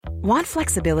Want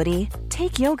flexibility?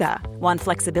 Take yoga. Want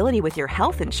flexibility with your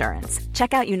health insurance?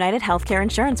 Check out United Healthcare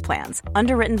Insurance Plans.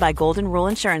 Underwritten by Golden Rule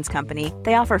Insurance Company,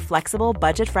 they offer flexible,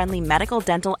 budget-friendly medical,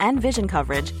 dental, and vision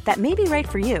coverage that may be right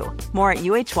for you. More at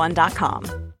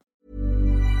uh1.com.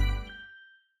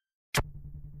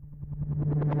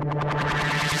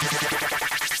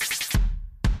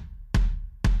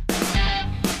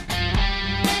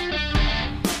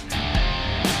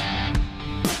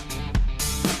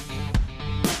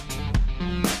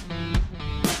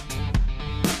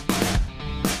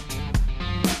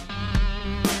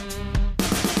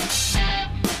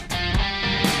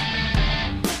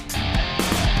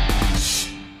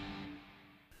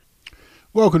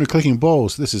 Welcome to Clicking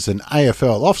Balls. This is an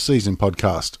AFL off-season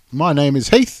podcast. My name is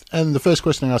Heath, and the first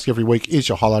question I ask every week is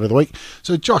your highlight of the week.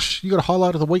 So, Josh, you got a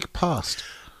highlight of the week past?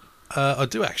 I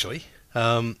do, actually.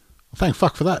 Thank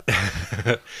fuck for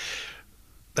that.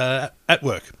 At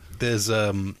work, there's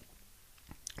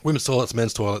women's toilets,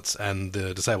 men's toilets, and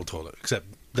the disabled toilet, except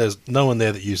there's no one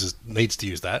there that needs to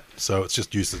use that, so it's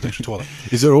just used as an extra toilet.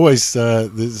 Is there always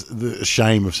there's the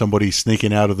shame of somebody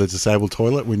sneaking out of the disabled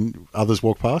toilet when others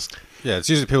walk past? Yeah, it's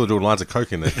usually people doing lines of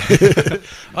coke in there.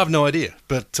 I have no idea,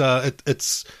 but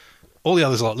it's all the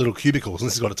others are like little cubicles, and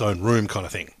this has got its own room kind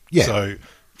of thing. Yeah. So,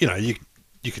 you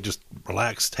can just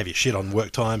relax, have your shit on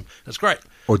work time. It's great.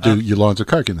 Or do your lines of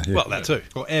coke in there? Yeah. Well, that too.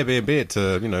 Or Airbnb it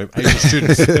to, Asian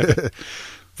students.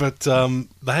 But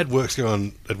they had works going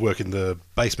on at work in the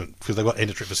basement because they've got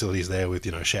endotrip facilities there with,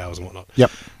 showers and whatnot. Yep.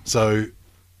 So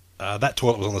that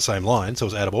toilet was on the same line, so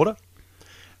it was out of order.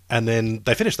 And then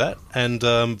they finished that and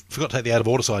forgot to take the out of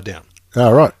order side down.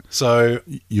 Oh, right. So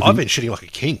I've been shitting like a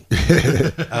king.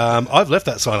 I've left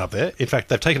that sign up there. In fact,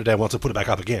 they've taken it down once and put it back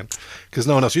up again because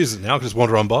no one else uses it now. I can just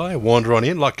wander on by, wander on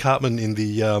in, like Cartman in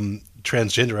the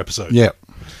transgender episode. Yeah.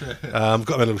 Got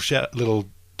my little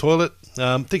toilet.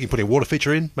 Thinking putting a water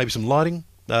feature in, maybe some lighting,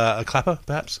 a clapper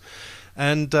perhaps.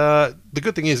 And the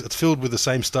good thing is it's filled with the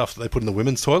same stuff that they put in the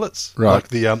women's toilets. Right. Like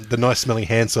the nice smelling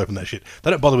hand soap and that shit.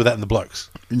 They don't bother with that in the blokes.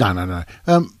 No.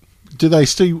 Do they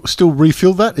still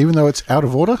refill that even though it's out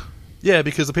of order? Yeah,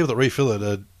 because the people that refill it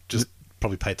are just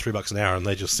probably paid $3 an hour and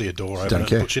they just see a door open and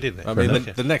put shit in there. I mean,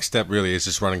 the next step really is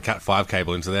just running Cat 5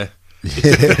 cable into there.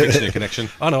 Fixing your connection.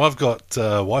 I know, I've got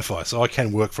Wi-Fi, so I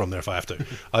can work from there if I have to.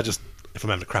 If I'm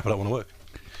having to crap, I don't want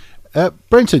to work.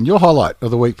 Brenton, your highlight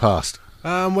of the week past?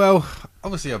 Well,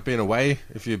 obviously I've been away,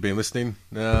 if you've been listening,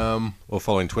 or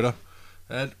following Twitter.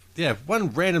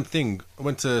 One random thing. I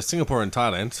went to Singapore and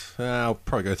Thailand. I'll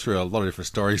probably go through a lot of different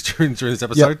stories during this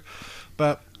episode. Yep.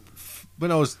 But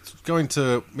when I was going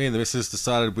to, me and the missus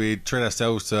decided we'd treat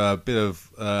ourselves to a bit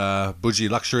of bougie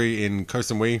luxury in Koh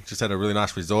Samui. Just had a really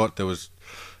nice resort. There was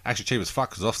actually cheap as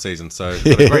fuck because it was off-season, so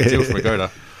got a great deal for Pagoda.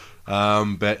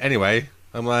 But anyway,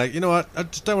 I'm like, you know what? I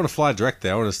just don't want to fly direct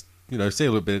there. I want to, see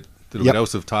a little bit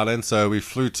else of Thailand. So we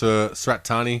flew to Surat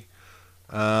Thani,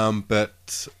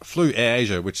 but flew Air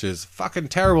Asia, which is fucking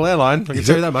terrible airline. I can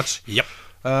tell you that much. Yep.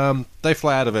 They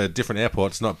fly out of a different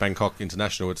airport. It's not Bangkok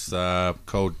International. It's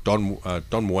called Don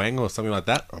Muang or something like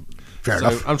that. Fair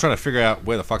enough. I'm trying to figure out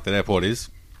where the fuck that airport is.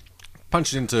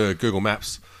 Punch it into Google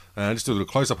Maps and just do a little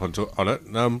close-up on it.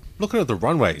 And I'm looking at the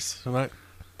runways. I'm like,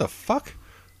 what the fuck?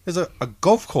 There's a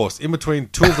golf course in between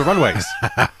two of the runways.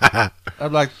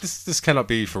 I'm like, this cannot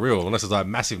be for real, unless there's like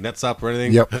massive nets up or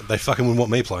anything. Yep. They fucking wouldn't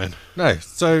want me playing. No.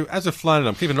 So as we're flying,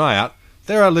 I'm keeping an eye out.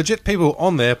 There are legit people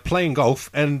on there playing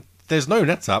golf, and there's no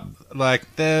nets up. Like,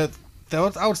 I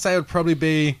would say it would probably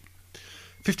be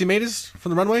 50 metres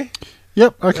from the runway.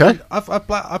 Yep, okay.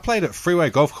 I played at Freeway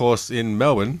Golf Course in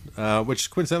Melbourne, which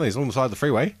coincidentally is on the side of the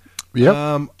freeway. Yep.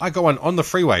 I got one on the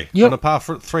freeway on a par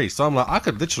 3, so I'm like, I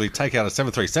could literally take out a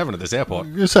 737 at this airport.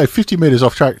 You say 50 metres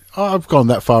off track. I've gone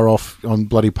that far off on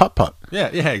bloody putt-putt. Yeah,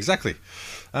 exactly.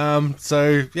 Tam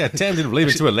didn't believe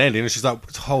it to her landing, and she's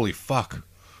like, holy fuck.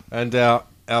 And our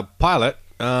pilot,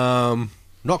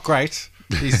 not great.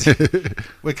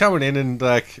 We're coming in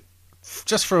and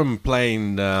just from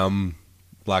playing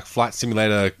flight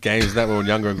simulator games that when we were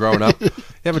younger and growing up, you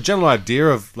have a general idea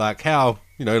of how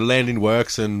landing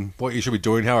works and what you should be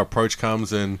doing, how approach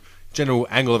comes, and general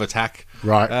angle of attack.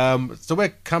 Right. So we're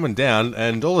coming down,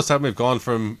 and all of a sudden we've gone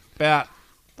from about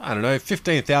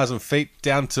 15,000 feet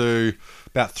down to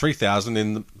about 3,000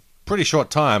 in a pretty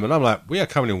short time, and I'm like, we are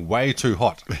coming in way too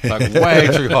hot, way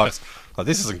too hot. Like,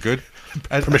 this isn't good.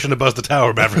 And permission to buzz the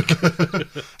tower, Maverick.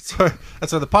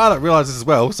 So the pilot realizes as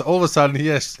well. So all of a sudden, he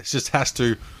just has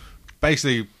to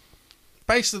basically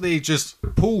just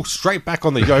pull straight back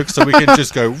on the yoke so we can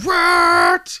just go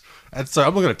what? And so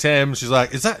I'm looking at Tam. She's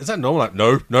like, "Is that normal?" Like,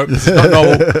 no, this is not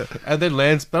normal. And then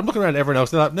lands. But I'm looking around at everyone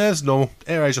else. They're like, "No, it's normal.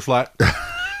 Air Asia flight."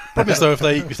 Problem is, though,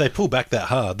 if they pull back that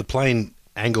hard, the plane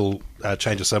angle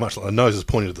changes so much, like the nose is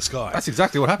pointing to the sky. That's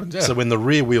exactly what happens, yeah. So when the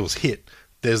rear wheels hit,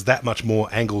 there's that much more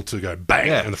angle to go bang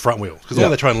Yeah. in the front wheel. Because Yeah. all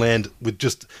they try and land with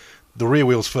just the rear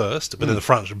wheels first, but then the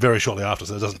front very shortly after,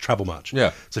 so it doesn't travel much.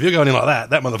 Yeah. So if you're going in like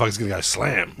that motherfucker's going to go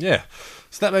slam. Yeah.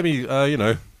 So that made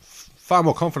me, far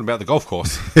more confident about the golf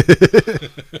course.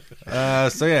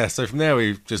 So from there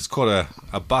we just caught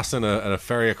a bus and a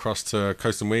ferry across to Koh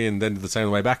Samui and then did the same on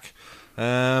the way back.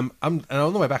 And on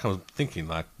the way back I was thinking,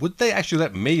 like, would they actually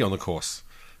let me on the course?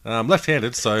 I'm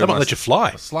left-handed, so... They might let you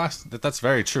fly. That's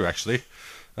very true, actually.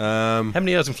 How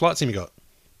many hours in flight sim you got?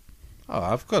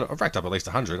 I've racked up at least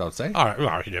 100, I would say. All right,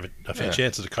 well, you have a fair Yeah.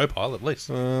 chance as a co-pilot, at least.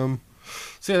 So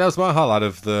yeah, that was my highlight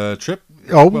of the trip.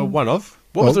 Oh. Well, one of.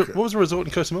 What was the resort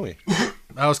in Koh Samui? It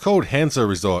was called Hansa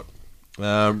Resort.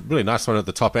 Really nice one at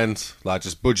the top end, like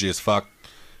just budgie as fuck.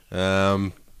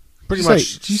 Pretty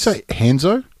much. Did you say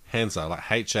Hanzo? Hansa, like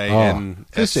Oh, H-A-N.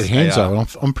 I said Hanzo.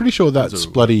 And I'm pretty sure that's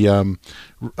bloody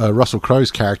Russell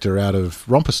Crowe's character out of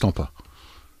Romper Stomper.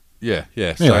 Yeah.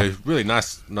 Anyway. So really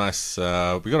nice. We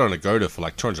got on a Agoda for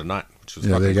like 200 a night, which was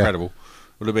Yeah, fucking there you go. incredible.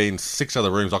 Would have been 6 other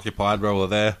rooms occupied while we were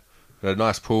there. Had a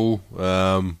nice pool,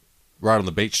 right on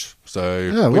the beach. So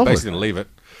Yeah, we lovely. basically didn't leave it.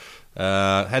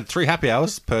 Had 3 happy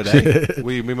hours per day.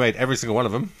 we made every single one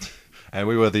of them, and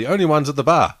we were the only ones at the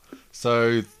bar.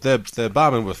 So the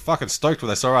barmen were fucking stoked when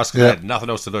they saw us because Yeah. they had nothing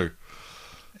else to do.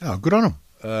 Oh, good on him.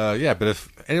 Yeah, but if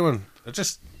anyone,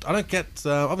 I don't get.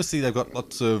 Obviously, they've got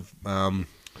lots of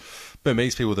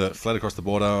Burmese people that fled across the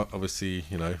border. Obviously,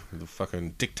 the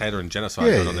fucking dictator and genocide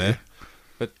Yeah, going on yeah. there.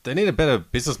 But they need a better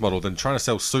business model than trying to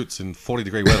sell suits in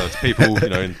 40-degree weather to people,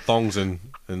 in thongs and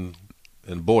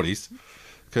boardies,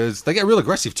 because they get real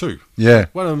aggressive too. Yeah.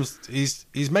 One of them,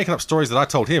 he's making up stories that I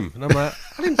told him, and I'm like,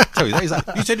 I didn't tell you that. He's like,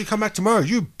 you said you'd come back tomorrow.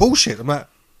 You bullshit. I'm like,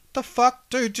 the fuck,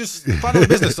 dude? Just find another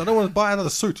business. I don't want to buy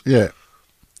another suit. Yeah.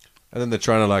 And then they're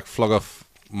trying to like flog off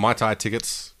Mai Tai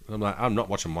tickets. And I'm like, I'm not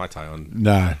watching Mai Tai on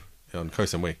No. Koh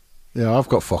Samui. Yeah, I've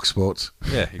got Fox Sports.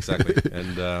 Yeah, exactly.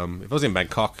 And if I was in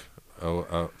Bangkok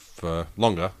for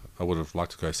longer, I would have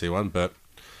liked to go see one. But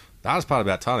the hardest part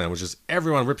about Thailand was just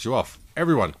everyone rips you off.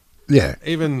 Everyone. Yeah.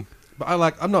 But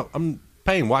I'm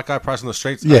paying white guy price on the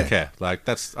streets. I Yeah. don't care. Like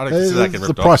I don't consider that getting the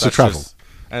ripped off. price of That's travel.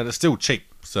 and it's still cheap.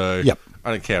 So Yep.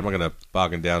 I don't care. I'm not going to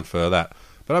bargain down for that.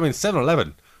 But I mean,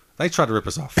 7-Eleven, they tried to rip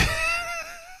us off.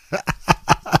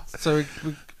 So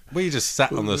we just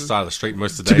sat on the side of the street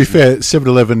most of the To day. be fair,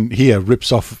 7-Eleven here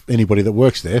rips off anybody that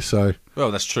works there, so...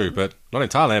 Well, that's true, but not in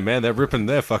Thailand, man. They're ripping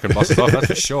their fucking bosses off, that's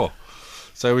for sure.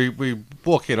 So we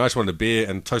walk in. I just wanted a beer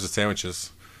and toasted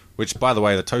sandwiches, which, by the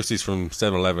way, the toasties from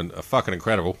 7-Eleven are fucking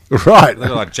incredible. Right. They've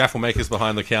got like jaffle makers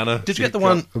behind the counter. Did you get the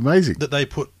one Amazing. that they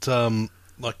put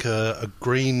like a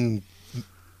green?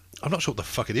 I'm not sure what the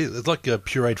fuck it is. It's like a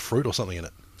pureed fruit or something in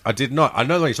it. I did not. I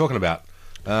know the one you're talking about.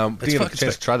 Didn't get a fucking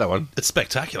chance to try that one. It's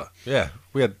spectacular. Yeah,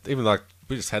 we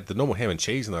just had the normal ham and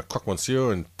cheese and the croque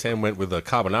monsieur, and Tam went with the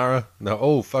carbonara. And they're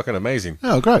all fucking amazing.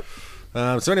 Oh, great.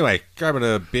 So anyway, grabbing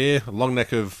a beer, a long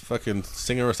neck of fucking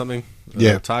Singer or something.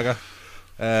 Yeah. Targa.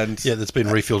 And Yeah, that's been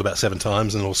refilled about 7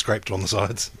 times and all scraped on the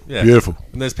sides. yeah. Beautiful.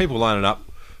 And there's people lining up.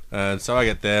 And so I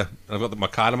get there, and I've got my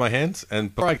card in my hands,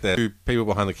 and before I get there, 2 people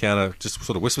behind the counter just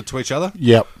sort of whispered to each other.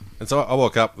 Yep. And so I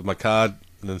walk up with my card,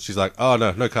 and then she's like, oh,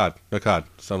 no card.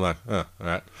 So I'm like, oh, all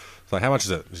right. It's like, how much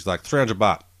is it? She's like, 300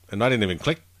 baht. And I didn't even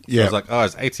click. So Yeah. I was like, oh,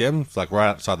 it's ATM. It's like right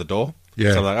outside the door.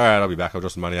 Yeah. So I'm like, all right, I'll be back. I'll draw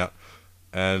some money out.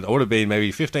 And it would have been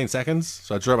maybe 15 seconds.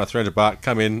 So I drew out my 300 baht,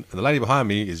 come in, and the lady behind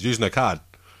me is using her card.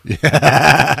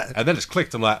 And then it's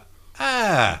clicked. I'm like,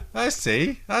 I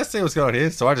see what's going on here.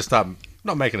 So I just start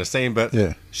not making a scene, but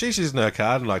Yeah. she's using her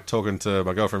card and like talking to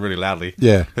my girlfriend really loudly.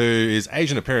 Yeah. Who is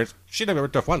Asian appearance. She never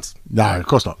ripped off once. No, of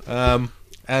course not.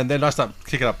 And then I start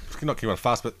not kicking on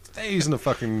fast, but they're using the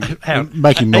fucking. How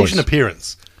Making noise. Asian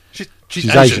appearance. She's She's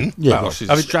Asian. Asian. Yeah. Well, she's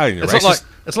Australian. You're it's not racist.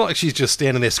 it's not like she's just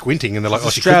standing there squinting and they're like, She's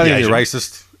oh, she could be Australian. Asian. You're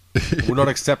racist. Will not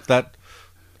accept that.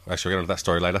 Actually, we'll get into that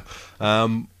story later.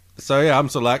 So yeah, I'm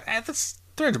sort of like, that's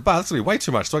 300 baht. That's gonna be way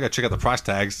too much. So I go check out the price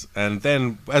tags, and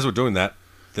then as we're doing that,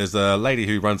 there's a lady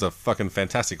who runs a fucking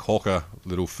fantastic hawker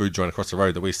little food joint across the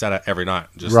road that we sat at every night.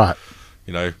 Just, Right.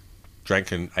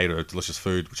 drank and ate her delicious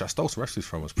food, which I stole some recipes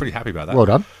from. I was pretty happy about that. Well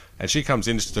done. And she comes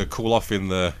in just to cool off in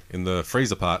the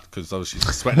freezer part because obviously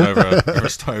she's sweating over a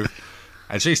stove.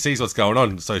 And she sees what's going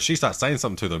on, so she starts saying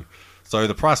something to them. So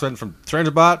the price went from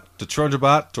 300 baht to 200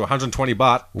 baht to 120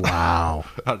 baht. Wow.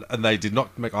 And they did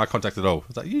not make eye contact at all.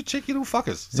 It's like, you cheeky little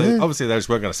fuckers. So Yeah. obviously they just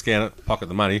weren't going to scan it, pocket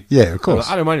the money. Yeah, of course.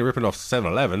 I don't mind you ripping off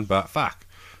 7-Eleven, but fuck.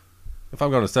 If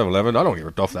I'm going to 7-Eleven, I don't get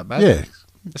ripped off that bad. Yeah.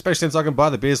 Especially since I can buy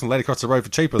the beers from Lady across the road for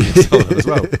cheaper than 7-Eleven as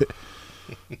well.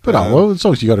 But well, as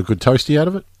long as you got a good toasty out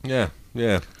of it. Yeah.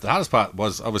 The hardest part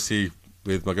was obviously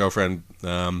with my girlfriend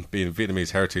being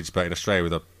Vietnamese heritage, but in Australia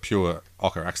with a pure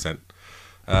ochre accent.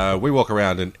 We walk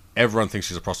around and everyone thinks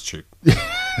she's a prostitute.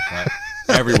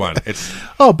 Everyone. It's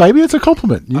Oh, baby, it's a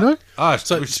compliment, you know?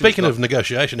 So, speaking of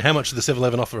negotiation, how much did the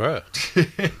 7-Eleven offer her?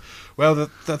 Well,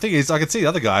 the thing is, I can see the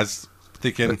other guys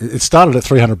thinking... It started at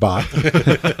 300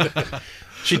 baht.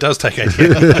 She does take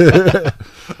ATM.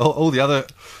 all the other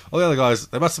guys,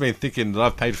 they must have been thinking that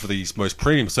I've paid for the most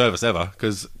premium service ever,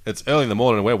 because it's early in the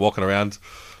morning and we're walking around.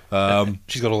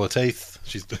 She's got all her teeth.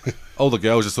 All the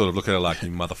girls just sort of look at her like, you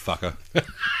motherfucker.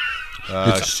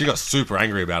 She got super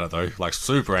angry about it, though. Like,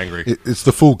 super angry. It's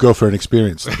the full girlfriend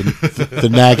experience. The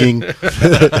nagging,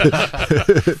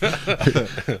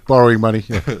 borrowing money.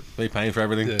 Yeah. Me paying for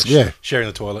everything. Yeah. Sharing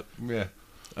the toilet. Yeah.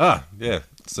 Yeah.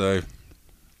 So...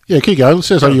 Yeah, keep going. It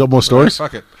says like you got more stories.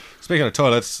 Fuck it. Speaking of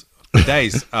toilets,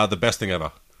 bidets are the best thing ever.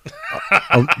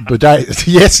 Bidet,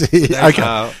 yes. They Okay.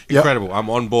 are incredible. I'm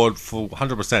on board for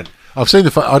 100%. I've seen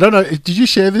the photo. I don't know. Did you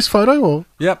share this photo or?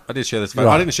 Yep, I did share this photo.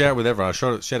 Right. I didn't share it with everyone. I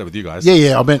shared it with you guys.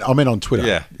 Yeah. I meant on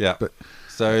Twitter. Yeah. But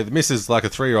So the missus, like a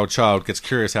 3-year-old child, gets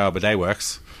curious how a bidet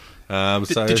works.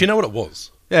 Did you know what it was?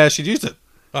 Yeah, she'd used it.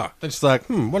 Oh. Then she's like,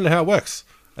 wonder how it works.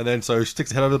 And then so she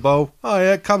sticks her head over the bowl. Oh,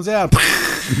 yeah, it comes out.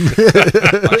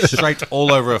 Like, straight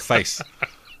all over her face.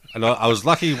 And I was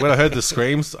lucky when I heard the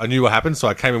screams. I knew what happened, so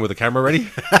I came in with the camera ready.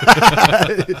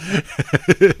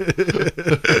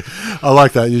 I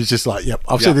like that. You're just like, yep,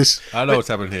 I've seen this. I know what's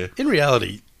happening here. In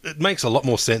reality, it makes a lot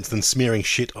more sense than smearing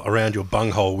shit around your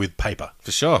bunghole with paper.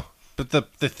 For sure. But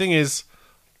the thing is,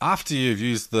 after you've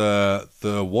used the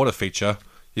water feature,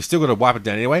 you still got to wipe it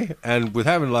down anyway. And with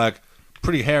having like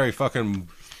pretty hairy fucking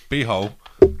beehole,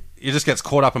 it just gets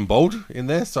caught up and bald in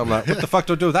there. So I'm like, what the fuck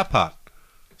do I do with that part?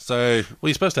 So Well,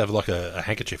 you're supposed to have like a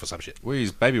handkerchief or some shit. we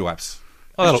use baby wipes.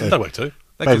 Oh, that'll work too.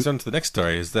 That goes on to the next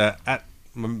story, is that at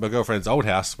my girlfriend's old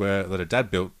house that her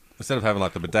dad built, instead of having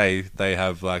like the bidet, they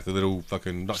have like the little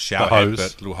fucking, not shower head, hose.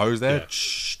 but little hose there. Yeah.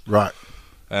 Shh. Right.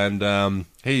 And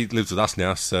he lives with us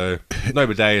now, so no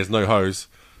bidet is no hose.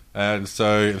 And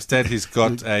so instead he's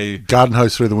got a Garden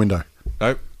hose through the window.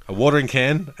 a watering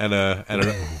can and a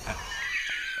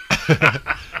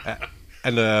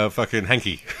and a fucking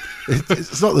hanky.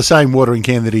 It's not the same watering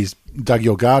can that he's dug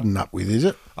your garden up with, is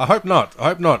it? I hope not. I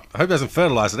hope he doesn't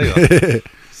fertilise it either.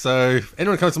 So if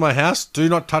anyone comes to my house, do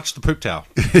not touch the poop towel.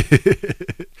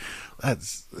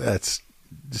 That's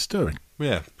disturbing.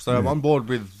 Yeah, so I'm on board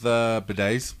with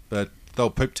bidets, but the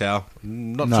old poop towel,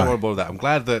 not No. so on board with that. I'm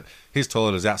glad that his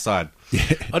toilet is outside.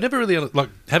 I never really, like,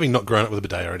 having not grown up with a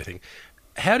bidet or anything,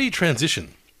 how do you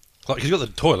transition? Like, 'cause you've got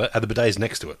the toilet and the bidet's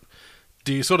next to it.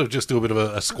 Do you sort of just do a bit of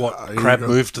a squat crab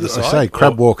move to the side? I say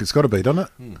crab walk. It's got to be, doesn't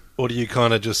it? Or do you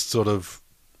kind of just sort of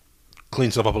clean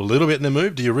yourself up a little bit and then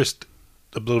move? Do you risk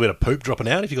a little bit of poop dropping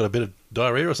out if you've got a bit of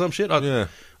diarrhea or some shit? I don't know.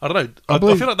 I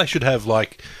feel like they should have,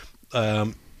 like,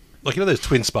 those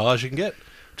twin spas you can get?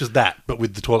 Just that, but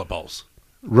with the toilet bowls.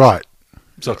 Right.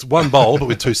 So it's one bowl, but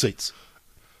with 2 seats.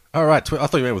 All right, I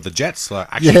thought you meant with the jets, like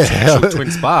actual twin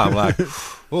spa. I'm like,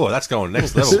 oh, that's going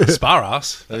next level. Spa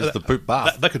ass. That is the poop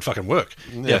bath. That could fucking work.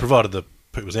 Yeah, provided the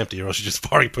poop was empty, or else you're just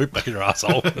firing poop back in your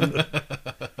asshole.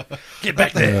 Get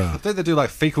back there. I think they do like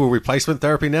fecal replacement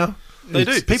therapy now. They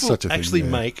do. It's People such a thing, actually yeah.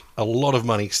 make a lot of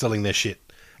money selling their shit.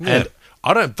 And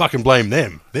I don't fucking blame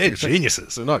them. They're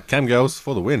geniuses. So not cam girls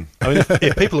for the win. I mean,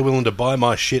 if people are willing to buy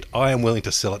my shit, I am willing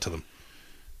to sell it to them.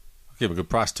 Give them a good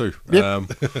price too. Yep.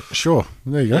 Sure.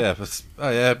 There you go. Yeah, but,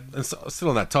 and still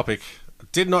on that topic,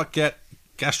 did not get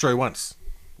gastro once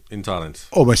in Thailand.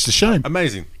 Almost a shame.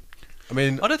 Amazing. I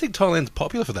mean, I don't think Thailand's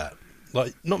popular for that.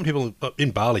 Like, not many people in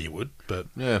Bali you would, but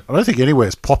yeah. I don't think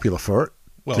anywhere's popular for it.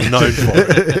 well, known for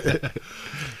it.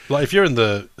 Like, if you're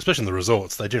especially in the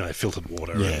resorts, they generally have filtered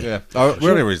water. Yeah. and- Yeah, we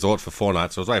were in a resort for 4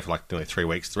 nights. I was away for like nearly 3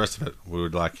 weeks. The rest of it, we were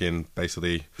like in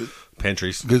basically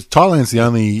pantries. Because Thailand's the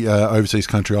only overseas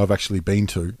country I've actually been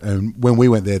to, and when we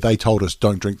went there, they told us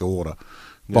don't drink the water,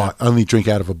 but only drink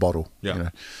out of a bottle. Yeah. You know?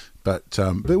 But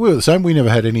we were the same. We never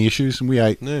had any issues, and we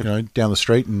ate down the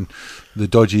street and the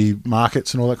dodgy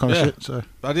markets and all that kind of shit. So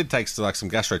I did take like some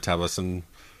gastro tablets, and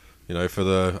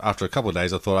after a couple of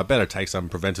days, I thought I better take some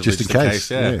preventively Just in case,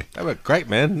 yeah. They were great,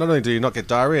 man. Not only do you not get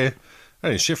diarrhea, I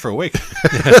didn't shit for a week.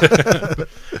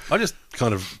 I just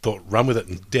kind of thought, run with it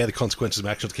and dare the consequences of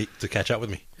actions to catch up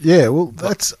with me. yeah, well,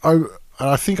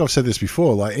 I think I've said this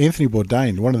before. Like Anthony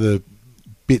Bourdain, one of the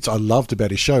bits I loved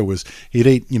about his show was he'd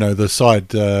eat, the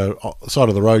side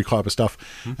of the road type of stuff.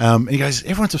 And he goes,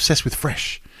 everyone's obsessed with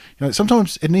fresh.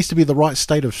 Sometimes it needs to be the right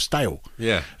state of stale.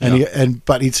 Yeah.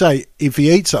 But he'd say if he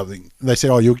eats something, they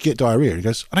said, "Oh, you'll get diarrhea." He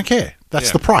goes, "I don't care. That's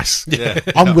Yeah. the price. Yeah.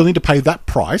 I'm willing to pay that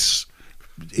price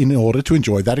in order to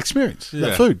enjoy that experience, Yeah.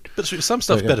 that food. But some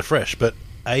stuff's better fresh, but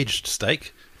aged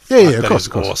steak. Yeah, fuck, of that course, is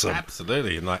of course. awesome.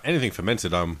 Absolutely, and like anything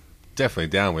fermented, I'm definitely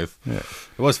down with. Yeah.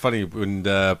 It was funny when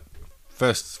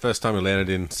first time we landed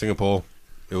in Singapore.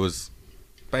 It was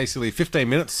basically 15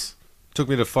 minutes. Took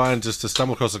me to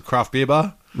stumble across a craft beer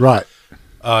bar. Right.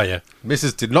 Oh, yeah.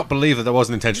 Mrs. did not believe that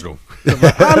wasn't intentional. I'm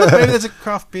like, oh, look, maybe there's a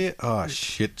craft beer. Oh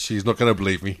shit, she's not going to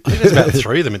believe me. I think there's about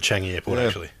 3 of them at Changi Airport, Yeah.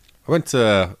 actually. I went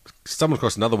to stumbled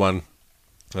across another one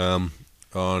on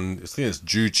I think it's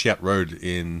Joo Chiat Road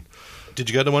in. Did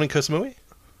you go to the one in Koh Samui?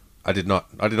 I did not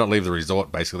leave the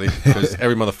resort basically because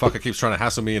every motherfucker keeps trying to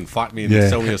hassle me and fight me and Yeah.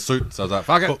 sell me a suit. So I was like,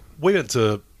 fuck it. Well, we went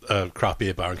to a craft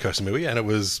beer bar in Koh Samui, and it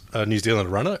was a New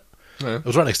Zealand runner. Yeah. It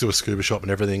was right next to a scuba shop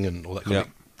and everything, and all that kind of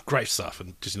Yeah. great stuff.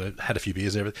 And just had a few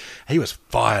beers and everything. He was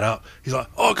fired up. He's like,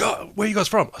 "Oh God, where are you guys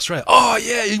from? Australia? Oh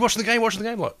yeah, you watching the game? Watching the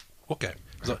game? Like, what game?"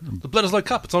 He's like, "The Bledisloe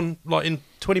Cup. It's on like in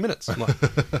 20 minutes." I'm like,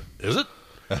 "Is it?"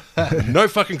 No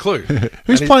fucking clue.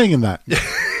 Who's playing in that?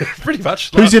 Pretty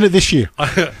much. Who's in it this year?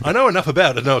 I know enough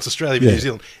about it. No, it's Australia, but Yeah. New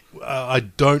Zealand. I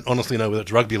don't honestly know whether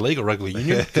it's rugby league or rugby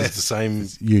union because it's the same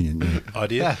Union. Yeah.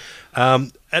 idea.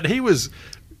 And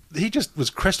he just was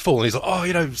crestfallen. He's like,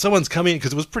 "Oh, someone's come in,"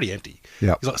 because it was pretty empty.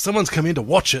 Yep. He's like, "Someone's come in to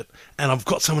watch it, and I've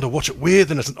got someone to watch it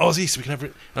with, and it's an Aussie, so we can have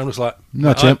it." And I'm just like,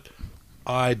 No, champ.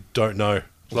 I don't know.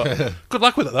 Like, good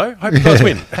luck with it, though. Hope you guys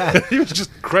win. He was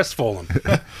just crestfallen.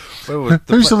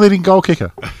 Who's the leading goal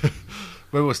kicker?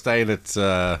 We were staying at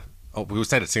we were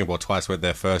staying at Singapore twice. Went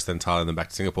there first, then Thailand, then back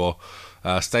to Singapore.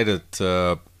 Stayed at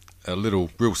a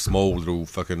real small little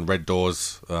fucking red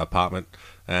doors apartment,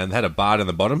 and they had a bar down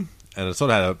the bottom, and it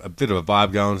sort of had a bit of a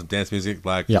vibe going, some dance music.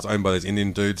 Like Yep. It's owned by these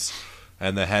Indian dudes,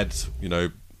 and they had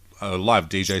a live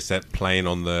DJ set playing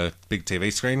on the big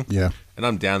TV screen. Yeah. And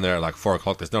I'm down there at like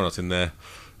 4:00. There's no one else in there,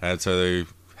 and so they're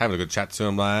having a good chat to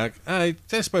them. Like, hey,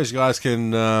 I suppose you guys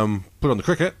can put on the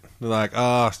cricket. They're like,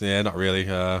 oh, yeah, not really.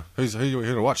 Who you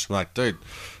gonna watch? I'm like, dude,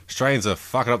 Australians are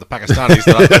fucking up the Pakistanis.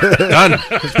 They're like, done.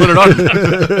 Let's put it on.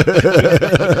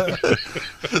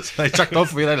 So they chucked off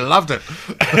for me. They loved it.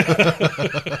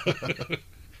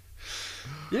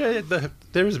 Yeah,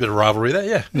 there is a bit of rivalry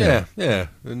there, yeah. Yeah.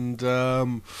 And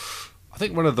I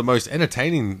think one of the most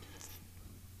entertaining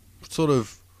sort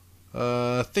of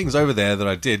things over there that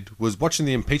I did was watching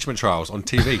the impeachment trials on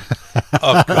TV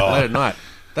Oh, late God. at night.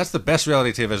 That's the best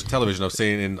reality television I've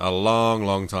seen in a long,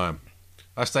 long time.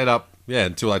 I stayed up,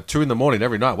 until like 2 a.m.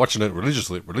 every night watching it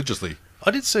religiously.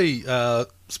 I did see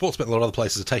Sportsbet and a lot of other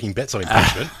places are taking bets on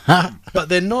impeachment, but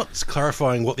they're not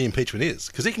clarifying what the impeachment is,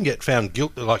 because he can get found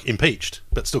impeached,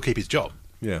 but still keep his job.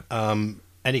 Yeah. And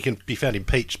he can be found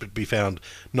impeached, but be found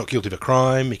not guilty of a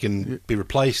crime. He can be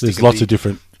replaced. There's He can lots be- of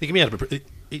different- He can be able to.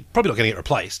 He's probably not going to get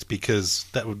replaced because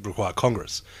that would require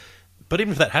Congress. But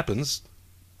even if that happens,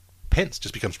 Pence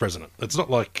just becomes president. It's not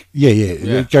like. Yeah.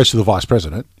 Yeah. It goes to the vice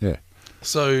president. Yeah.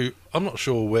 So I'm not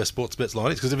sure where Sportsbet's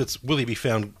line is, because if it's will he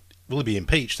be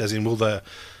impeached, as in will the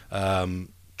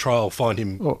trial find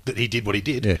him that he did what he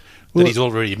did, Yeah. that Well- he's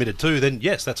already admitted to, then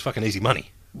yes, that's fucking easy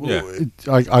money. Yeah.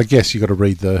 I guess you got to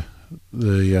read the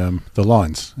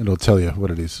lines, and it'll tell you what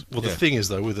it is. Well, the Yeah. thing is,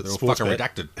 though, with it, They're all fucking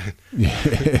Sportsbet,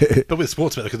 redacted. but with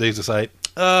Sportsbet, they could easily say,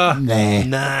 Nah.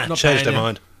 nah, changed their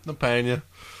mind. Not paying you.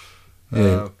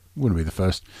 Yeah, wouldn't be the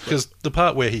first. Because the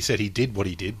part where he said he did what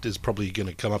he did is probably going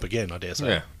to come up again, I dare say.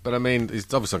 Yeah, but I mean,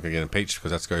 he's obviously not going to get impeached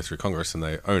because that's go through Congress and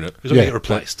they own it. He's not going Yeah. to get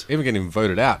replaced. Even getting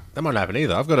voted out, that might not happen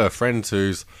either. I've got a friend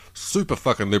who's super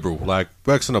fucking liberal, like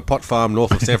works on a pot farm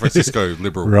north of San Francisco,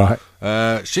 liberal. Right.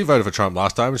 She voted for Trump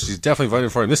last time, and she's definitely voting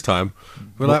for him this time.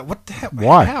 We're like, what the hell?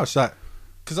 Why? How? She's like,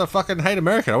 because I fucking hate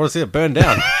America. I want to see it burn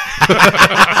down.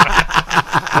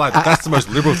 Like, that's the most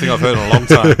liberal thing I've heard in a long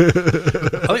time.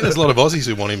 I think there's a lot of Aussies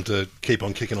who want him to keep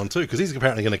on kicking on too, because he's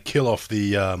apparently going to kill off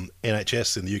the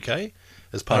NHS in the UK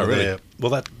as part Oh, of really? their.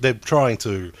 Well, they're trying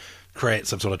to create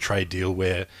some sort of trade deal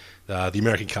where the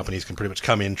American companies can pretty much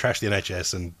come in, trash the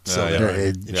NHS, and sell yeah. their Yeah,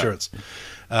 own yeah. insurance.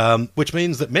 Which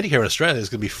means that Medicare in Australia is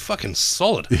going to be fucking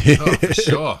solid, Oh, for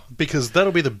sure. because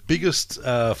that'll be the biggest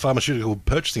pharmaceutical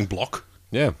purchasing block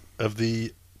Yeah. of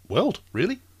the world,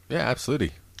 really. Yeah,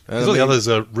 absolutely. Because all the others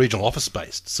are regional office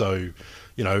based. So,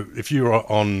 if you're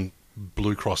on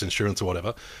Blue Cross insurance or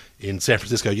whatever, in San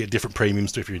Francisco, you get different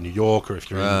premiums to if you're in New York or if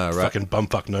you're in Right. fucking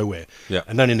bumfuck nowhere. Yeah.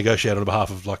 And only negotiate on behalf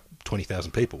of like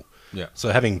 20,000 people. Yeah. So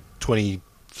having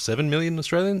 27 million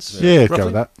Australians, Yeah, roughly,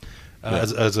 cover that.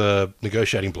 as a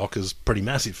negotiating block is pretty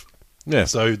massive. Yeah.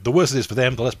 So the worse it is for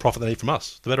them, the less profit they need from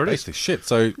us, the better it is. Basically, shit.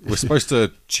 So we're supposed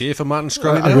to cheer for Martin I'm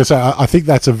Shkreli going now? to say, I think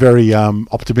that's a very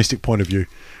optimistic point of view.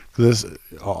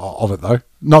 of it, though.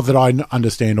 Not that I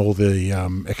understand all the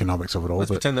economics of it all.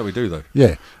 Let's pretend that we do, though.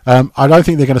 Yeah. I don't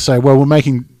think they're going to say, well, we're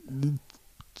making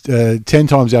 10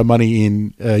 times our money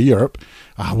in Europe.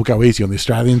 We'll go easy on the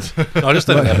Australians. No, I just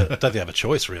don't think they have a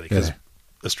choice, really, because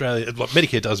Australia, like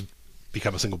Medicare does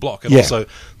become a single block. And also,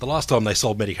 the last time they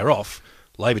sold Medicare off,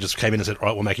 Labor just came in and said, all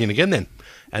right, we're making it again then.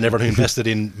 And everyone who invested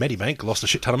in Medibank lost a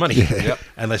shit ton of money. Yep.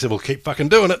 And they said, well, keep fucking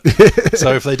doing it.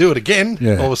 So if they do it again,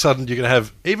 all of a sudden you're going to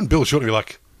have, even Bill Shorten be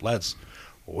like, lads,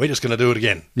 we're just going to do it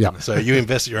again. Yeah. So you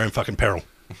invest at your own fucking peril.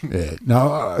 Yeah.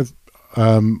 No,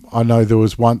 I know there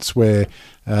was once where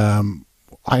I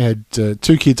had 2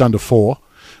 kids under 4.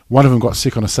 One of them got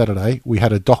sick on a Saturday. We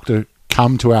had a doctor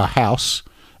come to our house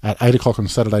at 8 o'clock on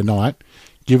Saturday night,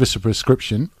 give us a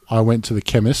prescription. I went to the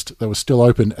chemist that was still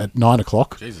open at 9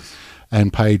 o'clock. Jesus.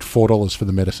 And paid $4 for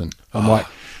the medicine. I'm like,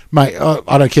 mate,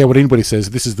 I don't care what anybody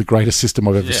says. This is the greatest system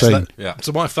I've ever seen.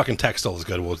 So my fucking tax dollars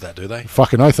go towards that, do they?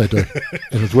 Fucking oath they do.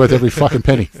 And it's worth every fucking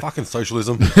penny. Fucking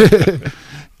socialism.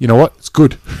 You know what? It's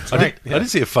good. I did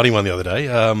see a funny one the other day.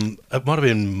 It might have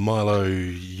been Milo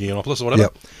Yiannopoulos or whatever.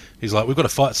 Yep. He's like, we've got to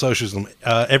fight socialism.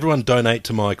 Everyone donate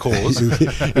to my cause.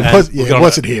 It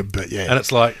wasn't him, but yeah. And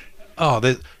it's like,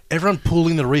 everyone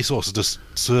pooling the resources to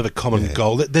serve a common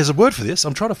goal. There's a word for this.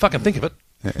 I'm trying to fucking think of it.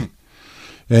 Yeah.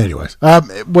 Anyways,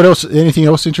 what else? Anything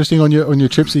else interesting on your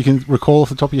trips that you can recall off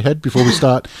the top of your head before we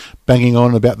start banging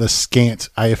on about the scant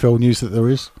AFL news that there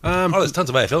is? There's tons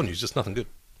of AFL news, just nothing good.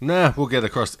 Nah, we'll get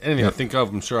across anything I think of.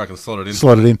 I'm sure I can slot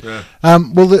it in. Yeah.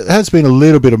 Well, there has been a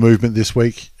little bit of movement this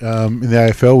week in the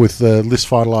AFL with list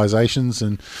finalisations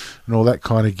and all that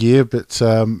kind of gear. But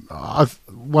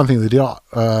one thing that did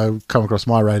come across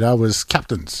my radar was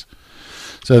captains.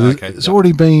 So there's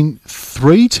already been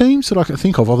 3 teams that I can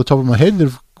think of off the top of my head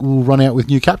that will run out with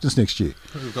new captains next year.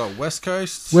 We've got West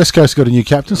Coast. West Coast got a new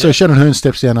captain. So Shannon Hearn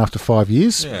steps down after 5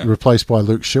 years, replaced by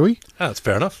Luke Shuey. Oh, that's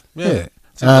fair enough. Yeah.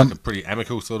 Seems like a pretty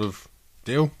amicable sort of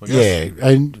deal, I guess. Yeah,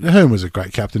 and Hearn was a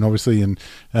great captain, obviously, and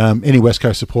any West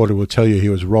Coast supporter will tell you he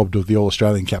was robbed of the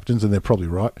All-Australian captains, and they're probably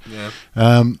right. Yeah.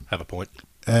 Have a point.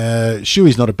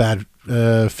 Shuey's not a bad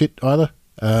fit either.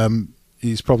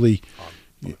 He's probably,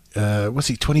 what's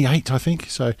he, 28, I think?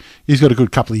 So he's got a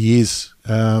good couple of years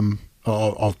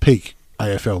of peak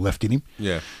AFL left in him.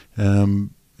 Yeah.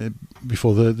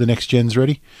 Before the next gen's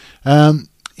ready.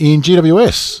 In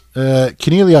GWS,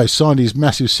 Canelio signed his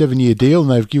massive 7-year deal, and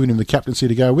they've given him the captaincy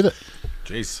to go with it.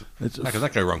 Jeez, how can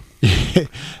that go wrong?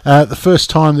 The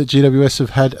first time that GWS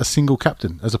have had a single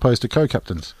captain as opposed to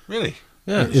co-captains. Really?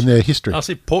 Yeah. In their history. I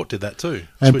see Port did that too.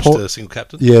 And Switched Port, to single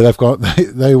captain. Yeah,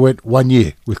 they went 1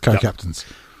 year with co-captains.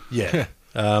 Yep.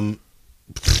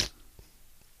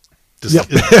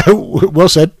 Yeah. Well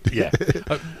said. Yeah.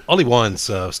 Ollie Wines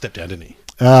stepped down, didn't he?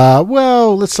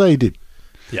 Well, let's say he did.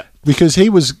 Yeah. Because he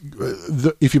was,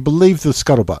 if you believe the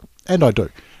scuttlebutt, and I do,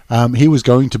 he was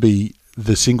going to be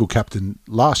the single captain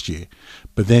last year,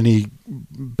 but then he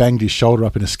banged his shoulder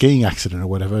up in a skiing accident or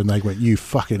whatever, and they went, you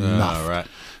fucking nuff. Right.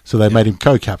 So they made him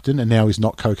co-captain, and now he's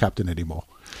not co-captain anymore.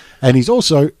 And he's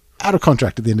also out of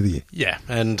contract at the end of the year. Yeah,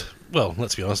 and, well,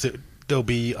 let's be honest, there'll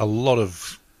be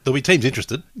teams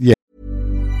interested. Yeah.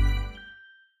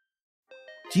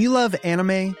 Do you love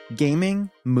anime, gaming,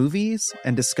 movies,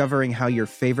 and discovering how your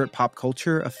favorite pop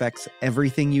culture affects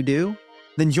everything you do?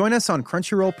 Then join us on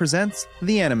Crunchyroll Presents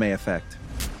The Anime Effect.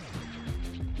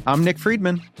 I'm Nick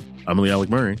Friedman. I'm Lee Alec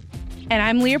Murray. And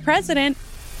I'm Leah President.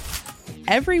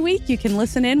 Every week you can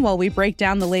listen in while we break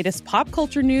down the latest pop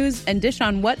culture news and dish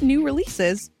on what new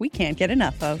releases we can't get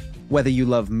enough of. Whether you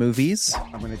love movies,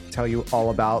 I'm going to tell you all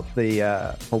about the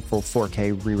hopeful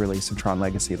 4K re-release of Tron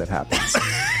Legacy that happens.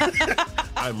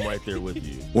 I'm right there with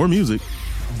you. Or music.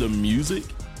 The music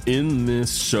in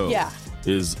this show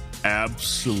is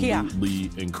absolutely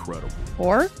incredible.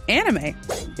 Or anime.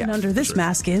 And under this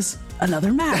mask is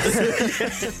another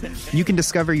mask. You can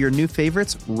discover your new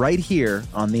favorites right here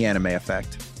on The Anime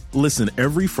Effect. Listen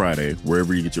every Friday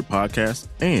wherever you get your podcasts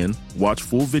and watch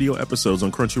full video episodes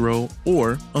on Crunchyroll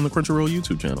or on the Crunchyroll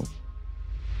YouTube channel.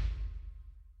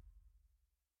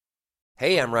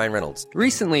 Hey, I'm Ryan Reynolds.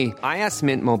 Recently, I asked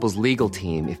Mint Mobile's legal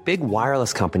team if big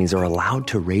wireless companies are allowed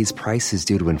to raise prices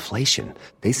due to inflation.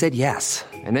 They said yes.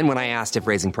 And then when I asked if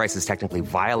raising prices technically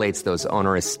violates those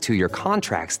onerous 2-year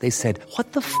contracts, they said,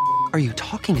 "What the f*** are you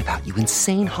talking about, you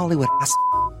insane Hollywood ass?"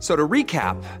 So to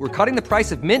recap, we're cutting the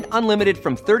price of Mint Unlimited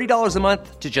from $30 a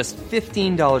month to just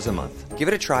 $15 a month. Give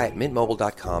it a try at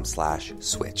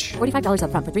mintmobile.com/switch. $45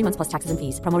 up front for 3 months plus taxes and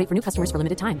fees. Promo rate for new customers for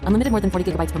limited time. Unlimited more than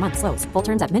 40 gigabytes per month slows. Full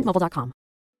terms at mintmobile.com.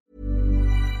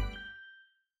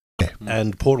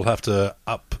 and Port will have to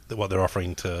up what they're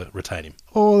offering to retain him.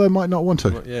 Or they might not want to.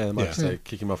 Well, yeah, they might say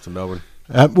kick him off to Melbourne.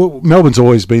 Well, Melbourne's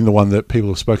always been the one that people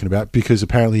have spoken about because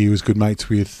apparently he was good mates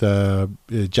with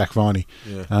Jack Viney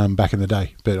back in the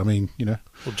day. But, I mean, you know.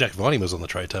 Well, Jack Viney was on the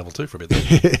trade table too for a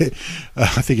bit.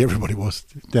 I think everybody was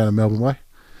down in Melbourne way.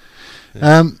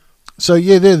 Yeah. So,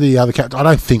 yeah, they're the other captains. I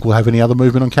don't think we'll have any other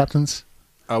movement on captains.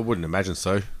 I wouldn't imagine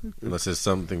so, unless there's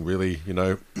something really, you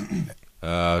know,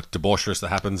 debaucherous that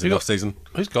happens in the off-season.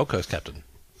 Who's Gold Coast captain?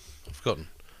 I've forgotten.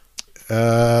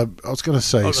 I was going to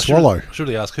say Swallow. I should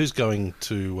really ask, who's going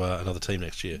to another team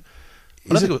next year?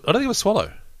 I don't think it was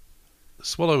Swallow.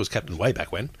 Swallow was captain way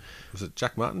back when. Was it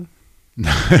Jack Martin?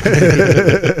 No,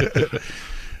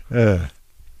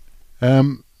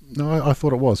 I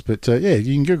thought it was. But, yeah,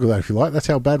 you can Google that if you like. That's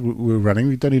how bad we're running.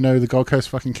 We don't even know who the Gold Coast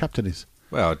fucking captain is.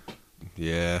 Well,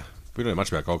 yeah. We don't know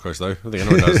much about Gold Coast, though. I think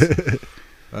anyone does.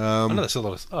 I know there's a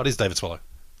lot of... Oh, it is David Swallow.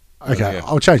 Okay,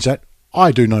 I'll change that.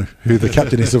 I do know who the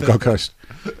captain is of Gold Coast.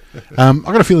 I've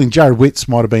got a feeling Jared Witts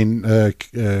might have been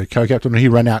co-captain. He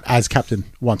ran out as captain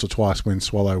once or twice when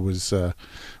Swallow was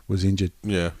injured.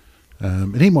 Yeah.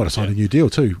 And he might have signed a new deal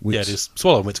too. Witts. Yeah, it is.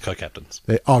 Swallow and Witts co-captains.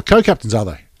 Co-captains are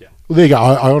they? Yeah. Well, there you go.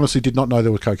 I honestly did not know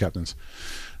there were co-captains.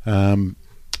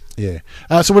 Yeah.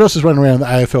 So what else is running around the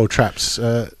AFL traps?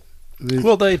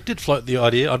 Well, they did float the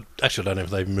idea. I actually don't know if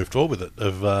they've moved forward with it,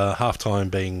 of half-time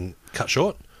being cut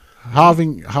short.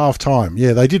 Halving half-time.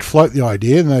 Yeah, they did float the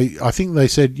idea, and I think they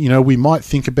said, you know, we might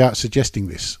think about suggesting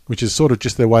this, which is sort of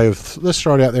just their way of, let's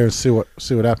throw it out there and see what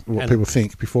people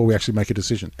think before we actually make a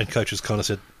decision. And coaches kind of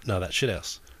said, no, that's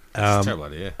shithouse. That's a terrible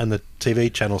idea. And the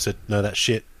TV channel said, no, that's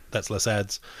shit, that's less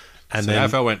ads. And so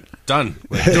then the AFL went, done,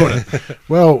 we're doing it.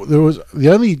 Well, there was the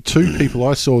only two people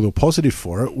I saw that were positive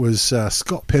for it was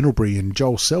Scott Pendlebury and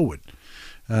Joel Selwood.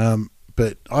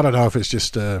 But I don't know if it's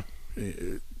just how...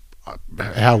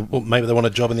 Well, maybe they want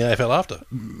a job in the AFL after.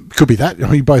 Could be that. I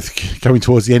mean, both going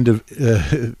towards the end of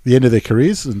their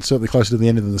careers and certainly closer to the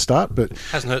end than the start. But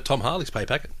hasn't hurt Tom Harley's pay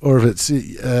packet. Or if it's...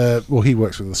 well, he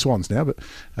works with the Swans now, but...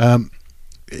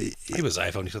 he was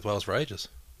AFL New South Wales for ages.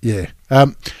 Yeah.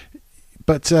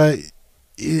 But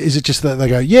is it just that they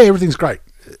go, yeah, everything's great.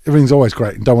 Everything's always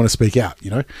great and don't want to speak out, you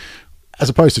know? As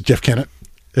opposed to Jeff Kennett.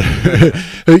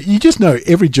 You just know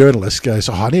every journalist goes,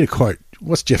 I need a quote.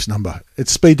 What's Jeff's number?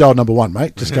 It's speed dial number 1,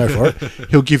 mate. Just go for it.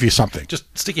 He'll give you something.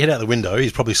 Just stick your head out the window.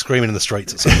 He's probably screaming in the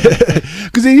streets at something.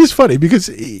 Because it is funny because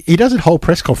he doesn't hold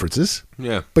press conferences.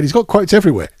 Yeah. But he's got quotes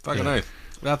everywhere. Fucking oath.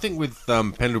 I think with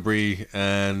Pendlebury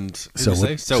and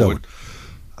Selwood.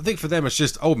 I think for them it's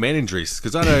just old man injuries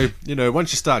because I know, you know,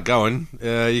 once you start going,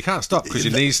 you can't stop because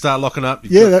your knees start locking up.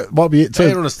 That might be it too. They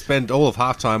don't want to spend all of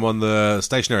halftime on the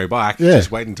stationary bike just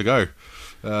waiting to go.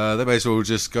 They may as well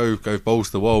just go balls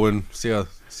to the wall and see how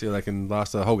they can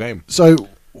last the whole game. So,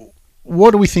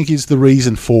 what do we think is the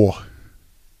reason for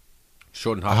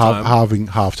shortened halftime? Halving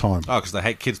halftime. Oh, because they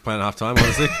hate kids playing halftime,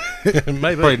 honestly.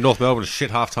 Maybe. Probably North Melbourne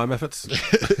shit halftime efforts.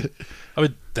 I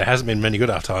mean, there hasn't been many good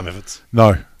halftime efforts.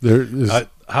 No.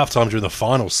 Halftime during the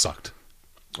finals sucked.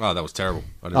 Oh, that was terrible.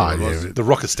 I didn't know what it was. The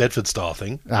Rocket Stedford style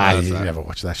thing. You never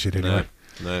watch that shit anyway.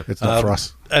 No. It's not for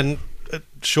us. And it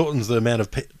shortens the amount of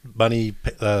money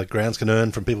grounds can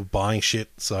earn from people buying shit.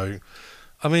 So,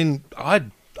 I mean, I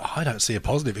don't see a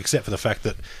positive except for the fact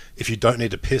that if you don't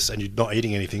need to piss and you're not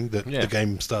eating anything, that the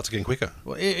game starts getting quicker.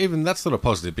 Well, even that's not a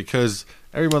positive because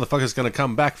every motherfucker's going to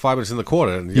come back 5 minutes in the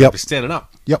quarter and you're going to be standing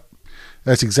up. Yep.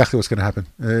 That's exactly what's going to happen.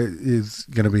 Is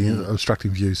going to be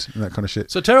obstructing views and that kind of shit.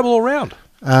 So terrible all round.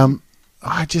 I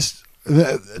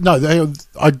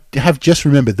have just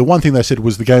remembered the one thing they said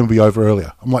was the game will be over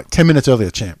earlier. I'm like 10 minutes earlier,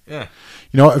 champ. Yeah.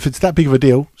 You know, if it's that big of a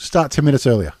deal, start 10 minutes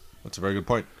earlier. That's a very good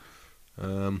point.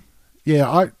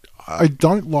 Yeah, I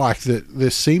don't like that. There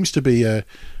seems to be a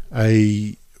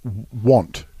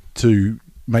want to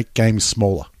make games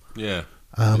smaller. Yeah.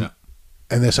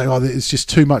 And they're saying, oh, it's just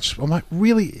too much. I'm like,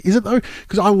 really? Is it though?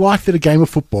 Because I like that a game of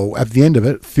football, at the end of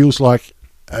it, feels like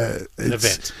an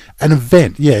event. An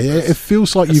event, yeah. It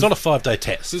feels like it's not a 5-day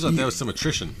test. It feels like there was some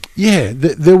attrition. Yeah,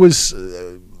 there was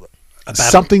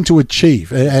something to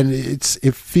achieve, and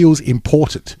it feels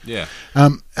important. Yeah.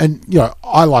 And, you know,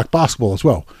 I like basketball as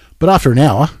well. But after an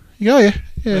hour, you go,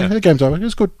 the game's over.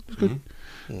 It's good. It's good.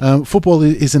 Mm-hmm. Football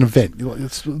is an event.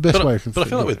 It's the best way I can. But I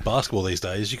feel like with basketball these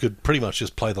days, you could pretty much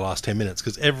just play the last 10 minutes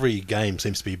because every game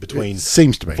seems to be between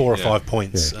 4 or 5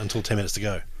 points until 10 minutes to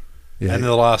go, and then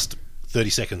the last 30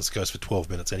 seconds goes for 12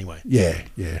 minutes anyway. Yeah.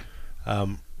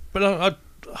 But I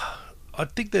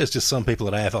think there's just some people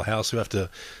at AFL House who have to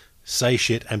say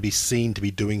shit and be seen to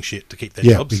be doing shit to keep their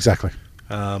jobs. Yeah, exactly.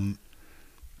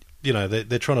 You know,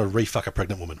 they're trying to refuck a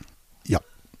pregnant woman. Yep.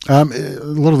 A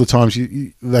lot of the times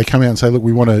they come out and say, look,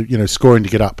 we want to, scoring to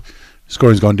get up.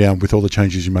 Scoring's gone down with all the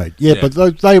changes you made. Yeah, but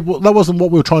that wasn't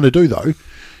what we were trying to do, though.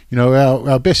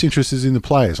 Our best interest is in the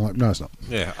players. I'm like, no, it's not.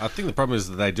 Yeah, I think the problem is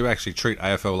that they do actually treat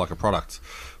AFL like a product,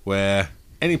 where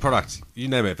any product, you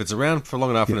name it, if it's around for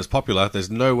long enough and it's popular, there's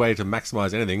no way to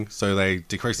maximise anything, so they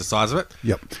decrease the size of it.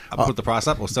 Yep. Put the price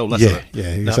up or sell less of it.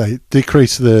 Yeah, you say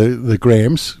decrease the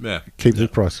grams, keep the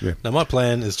price. Yeah. Now, my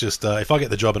plan is just, if I get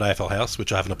the job at AFL House,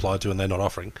 which I haven't applied to and they're not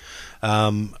offering,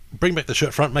 bring back the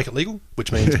shirt front, make it legal,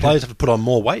 which means players have to put on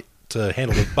more weight to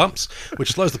handle the bumps,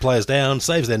 which slows the players down,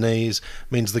 saves their knees,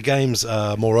 means the games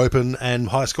are more open and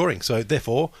higher scoring. So,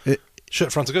 therefore... shirt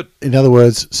fronts are good. In other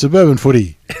words, suburban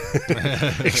footy.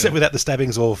 Except without the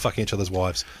stabbings or fucking each other's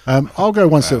wives. I'll go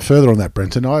one step further on that,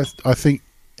 Brenton. I think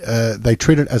they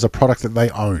treat it as a product that they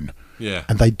own. Yeah.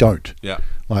 And they don't. Yeah.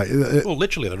 Well,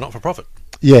 literally, they're not for profit.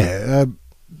 Yeah.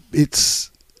 It's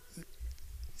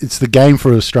the game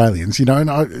for Australians, and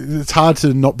it's hard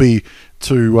to not be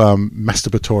too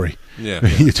masturbatory. Yeah.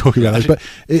 When you're talking about those. But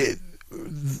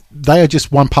they are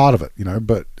just one part of it,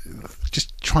 but...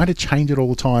 just trying to change it all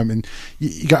the time, and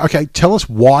you go, okay, tell us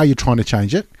why you're trying to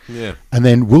change it, and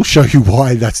then we'll show you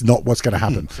why that's not what's going to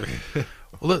happen.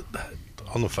 Well,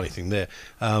 on the funny thing there,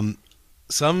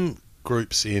 some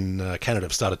groups in Canada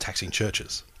have started taxing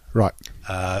churches, right?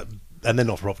 And they're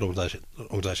not-for-profit organisations,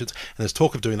 and there's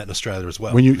talk of doing that in Australia as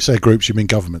well. When you say groups, you mean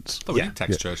governments? We don't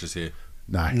tax churches here.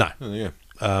 No. Oh, yeah.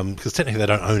 Because technically they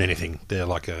don't own anything; they're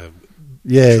like a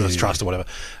trust or whatever.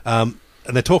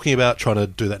 And they're talking about trying to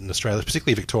do that in Australia,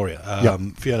 particularly Victoria.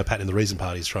 Fiona Patton in the Reason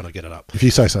Party is trying to get it up. If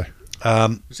you say so.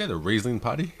 You say the Riesling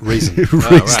Party? Reason.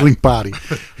 Riesling Party.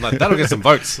 Like, that'll get some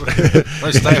votes.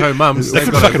 Those stay-home mums, they've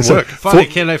got fucking work. Find a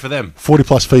candidate for them.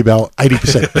 40-plus female,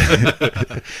 80%.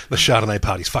 The Chardonnay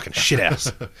Party's fucking shit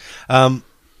house. But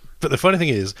the funny thing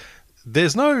is,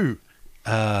 there's no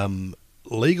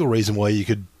legal reason why you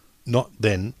could not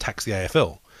then tax the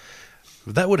AFL.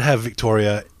 That would have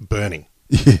Victoria burning.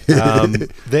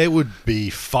 There would be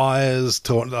fires,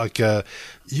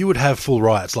 you would have full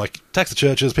riots, like tax the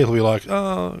churches, people would be like,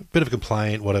 oh, bit of a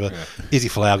complaint, whatever. Izzy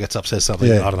Folau gets up, says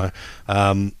something, I don't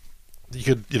know. You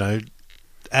could,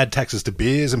 add taxes to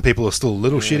beers and people are still a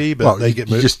little shitty, but they get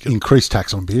moved. Just increase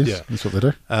tax on beers. Yeah. That's what they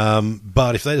do.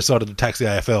 But if they decided to tax the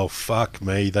AFL, fuck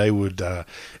me, they would,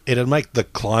 it'd make the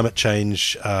climate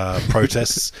change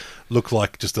protests look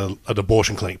like just an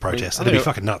abortion clinic protest. It'd be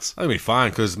fucking nuts. That'd be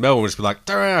fine, because Melbourne would just be like,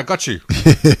 don't worry, I got you.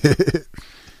 I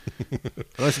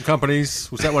know some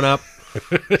companies, we'll set one up.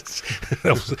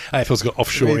 AFL's got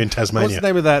offshore in Tasmania. What's the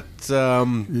name of that?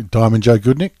 Diamond Joe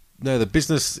Goodnick? No, the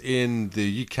business in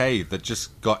the UK that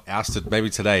just got ousted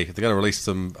maybe today. They're going to release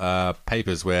some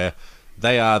papers where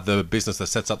they are the business that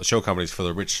sets up the shell companies for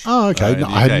the rich. Oh, okay. In the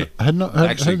I UK. had not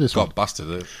heard this got one. busted.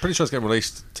 They're pretty sure it's getting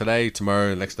released today,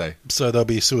 tomorrow, and next day. So they'll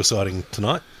be suiciding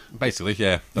tonight? Basically,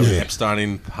 yeah. They'll be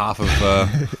Epsteining half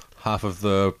of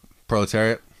the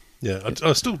proletariat. Yeah,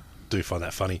 I still do find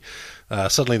that funny.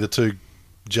 Suddenly the two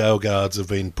jail guards have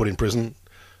been put in prison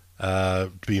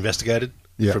to be investigated.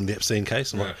 From the Epstein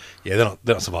case. I'm like, they're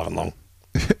not surviving long.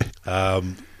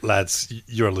 Lads,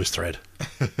 you're a loose thread.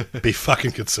 Be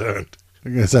fucking concerned.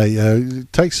 I'm going to say,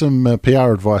 take some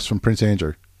PR advice from Prince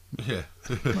Andrew. Yeah.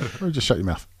 Or just shut your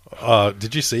mouth.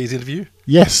 Did you see his interview?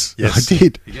 Yes. I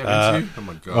did. He gave an interview? Oh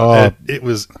my God. It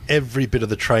was every bit of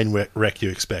the train wreck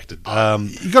you expected.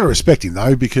 You got to respect him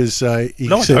though, because he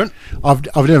No, said, I don't.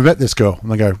 I've never met this girl.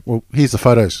 And they go, well, here's the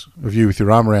photos of you with your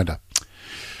arm around her.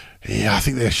 Yeah, I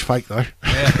think they're fake though.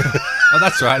 Yeah. Oh,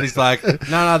 that's right. He's like,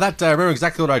 no, that I remember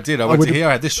exactly what I did. I went to here,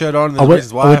 I had this shirt on, and I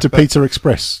went to Pizza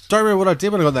Express. Don't remember what I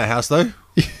did when I got in that house though.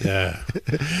 Yeah.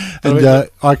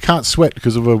 And I can't sweat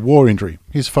because of a war injury.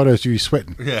 Here's photos of you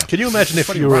sweating. Yeah. Can you imagine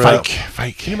if you were fake?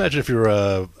 Can you imagine if you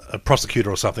were a prosecutor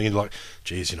or something and you're like,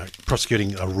 geez,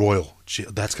 prosecuting a royal,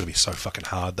 that's going to be so fucking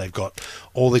hard. They've got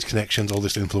all these connections, all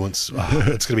this influence.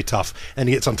 It's going to be tough. And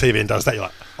he gets on TV and does that. You're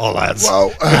like, oh lads,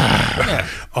 well,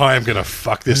 I am going to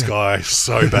fuck this guy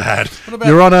so bad.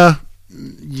 Your Honour.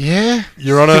 Yeah,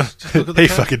 Your Honour, he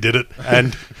fucking did it,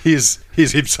 and here's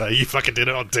him saying he fucking did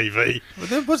it on TV.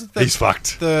 He's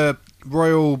fucked. The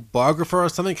royal biographer or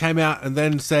something came out and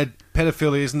then said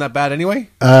pedophilia isn't that bad anyway.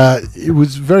 It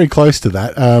was very close to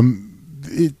that.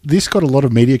 This got a lot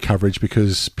of media coverage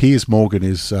because Piers Morgan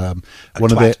is one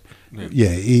of their. Yeah,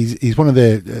 he's one of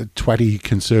their twatty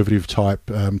conservative type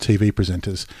TV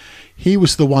presenters. He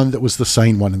was the one that was the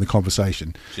sane one in the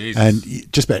conversation. Jesus.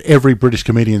 And just about every British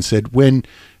comedian said, when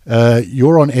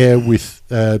you're on air with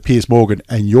Piers Morgan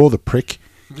and you're the prick,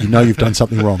 you know you've done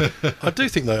something wrong. I do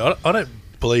think, though, I don't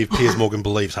believe Piers Morgan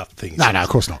believes half the things. No, of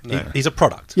course not. He's a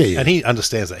product. Yeah. And he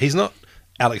understands that. He's not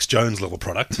Alex Jones level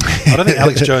product. I don't think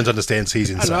Alex Jones understands he's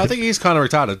insane. I think he's kind of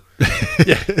retarded.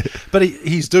 Yeah. But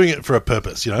he's doing it for a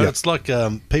purpose, you know. It's like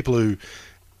people who,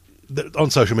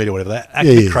 on social media or whatever, they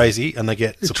act crazy and they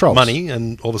get some money,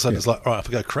 and all of a sudden it's like, all right, if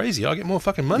I go crazy, I get more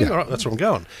fucking money. All right, that's where I'm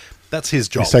going. That's his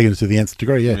job. He's taking it to the nth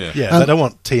degree, Yeah, they don't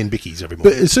want tea and bickies every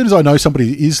morning. But as soon as I know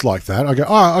somebody is like that, I go,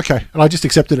 oh, okay. And I just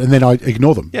accept it, and then I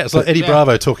ignore them. Yeah, it's like Eddie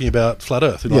Bravo talking about Flat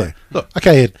Earth. Like, look,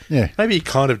 okay, Ed. Yeah. Maybe he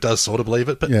kind of does sort of believe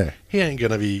it, but he ain't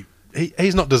going to be...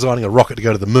 He's not designing a rocket to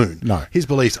go to the moon. No. His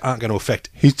beliefs aren't going to affect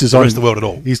the rest of the world at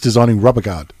all. He's designing rubber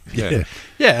guard. Yeah,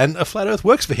 and a flat Earth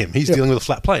works for him. He's dealing with a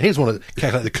flat plane. He doesn't want to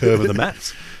calculate the curve of the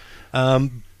maths.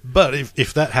 But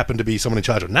if that happened to be someone in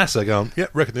charge of NASA going,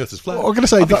 reckon the Earth is flat, I'm going to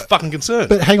say I'd be fucking concerned.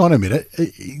 But hang on a minute.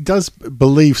 He does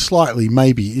believe slightly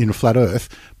maybe in a flat Earth,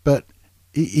 but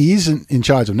he isn't in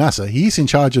charge of NASA. He's in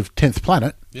charge of 10th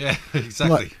Planet. Yeah,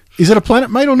 exactly. Like, is it a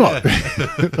planet, mate, or not?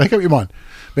 Make up your mind.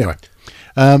 But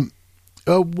anyway,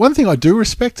 one thing I do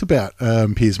respect about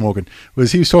Piers Morgan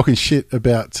was he was talking shit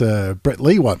about Brett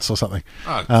Lee once or something.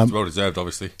 Oh, it's well deserved,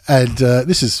 obviously. And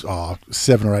this is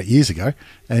 7 or 8 years ago,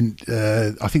 and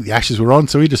I think the Ashes were on,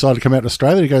 so he decided to come out to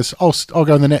Australia. He goes, I'll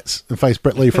go in the nets and face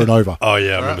Brett Lee for an over. Oh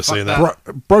yeah, I remember seeing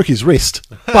that. Broke his wrist,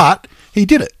 but he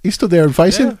did it. He stood there and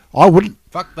faced him. I wouldn't.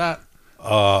 Fuck that.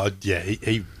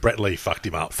 He Brett Lee fucked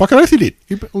him up. Fucking oath he did.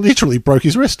 He literally broke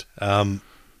his wrist.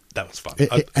 That was fun.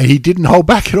 And he didn't hold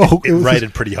back at all. It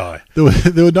rated pretty high. There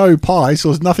were no pies. There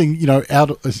was nothing,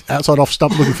 outside off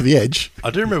stump looking for the edge. I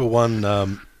do remember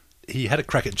one, he had a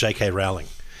crack at J.K. Rowling.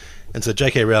 And so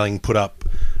J.K. Rowling put up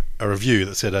a review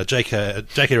that said,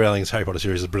 J.K. Rowling's Harry Potter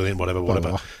series is brilliant,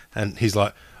 whatever. And he's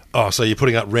like, oh, so you're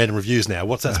putting up random reviews now.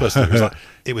 What's that supposed to do? He's like,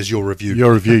 it was your review.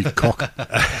 Your review, cock.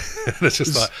 And it's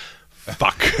just like,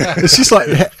 fuck. It's just like,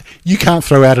 you can't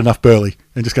throw out enough Burley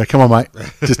and just go, come on, mate.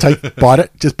 Just bite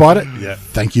it. Just bite it. Yeah.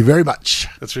 Thank you very much.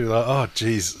 That's really like, oh,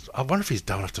 geez. I wonder if he's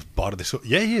dumb enough to bite this.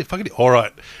 Yeah, fucking all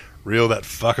right. Reel that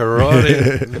fucker right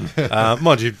in.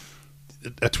 Mind you,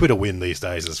 a Twitter win these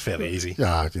days is fairly easy.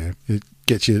 Yeah. It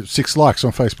gets you 6 likes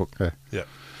on Facebook. Yeah.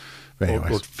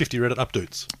 Anyways. Or 50 Reddit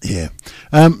updates. Yeah.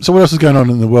 So what else is going on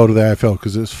in the world of the AFL?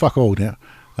 Because it's fuck all now.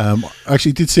 I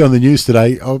actually did see on the news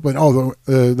today, they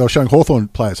were showing Hawthorn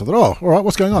players. I thought, all right,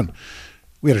 what's going on?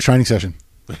 We had a training session.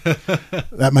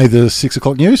 That made the 6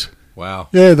 o'clock news. Wow.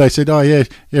 Yeah, they said,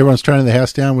 everyone's training the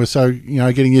house down. We're so,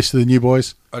 getting used to the new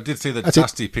boys. I did see that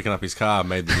Dusty picking up his car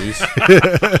made the news.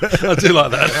 I do like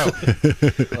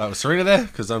that. Was Serena there?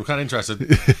 Because I'm kind of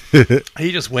interested.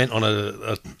 He just went on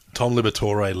a Tom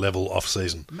Liberatore level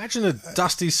off-season. Imagine a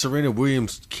Dusty Serena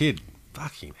Williams kid.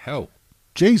 Fucking hell.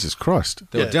 Jesus Christ.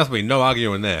 There would definitely be no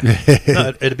arguing there.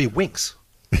 No, it'd be Winks.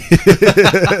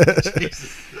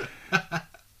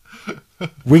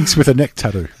 Winks with a neck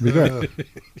tattoo. That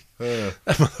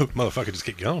motherfucker just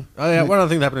kept going. Oh, yeah, one other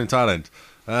thing that happened in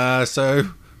Thailand. So,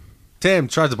 Tam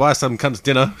tried to buy some cunt's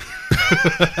dinner.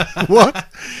 What?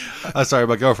 Sorry,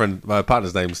 my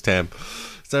partner's name's Tam.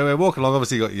 So we're walking along,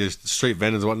 obviously you got your street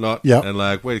vendors and whatnot. Yeah. And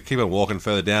we're keeping walking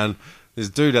further down. There's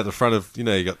a dude at the front of, you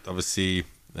got obviously...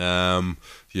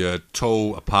 your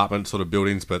tall apartment sort of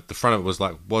buildings, but the front of it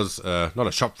was not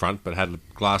a shop front, but had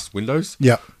glass windows.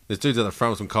 Yeah. There's dudes at the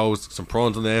front with some coals, some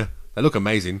prawns on there. They look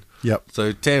amazing. Yep.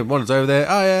 So Tam wanders over there.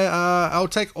 Oh yeah, I'll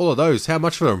take all of those. How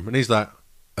much for them? And he's like,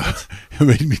 I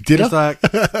mean, dinner? He's like,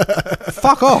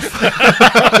 fuck off.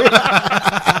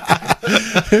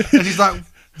 And he's like,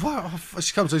 what?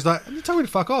 She comes, so he's like, you told me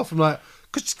to fuck off. I'm like,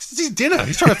 because it's his dinner.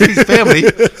 He's trying to feed his family.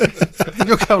 And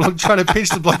you're coming along trying to pinch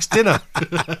the bloke's dinner.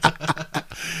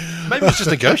 Maybe it's just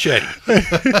negotiating.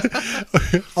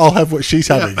 I'll have what she's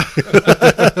having.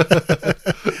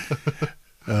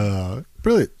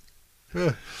 Brilliant.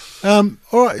 Yeah.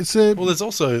 All right. Well, there's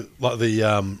also like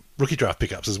the rookie draft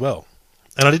pickups as well.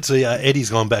 And I did see Eddie's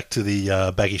gone back to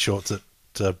the baggy shorts at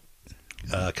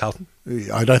Carlton.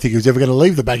 I don't think he was ever going to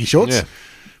leave the baggy shorts. Yeah.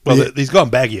 Well, he's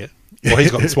gone baggier. Or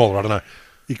he's gotten smaller, I don't know.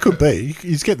 He could be.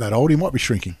 He's getting that old. He might be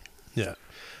shrinking. Yeah.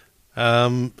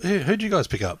 Who'd you guys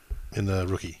pick up in the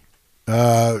rookie?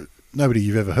 Nobody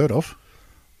you've ever heard of.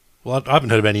 Well, I haven't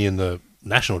heard of any in the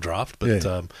national draft, but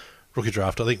rookie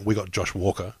draft, I think we got Josh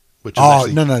Walker. Which is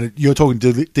actually... No. You're talking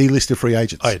delisted free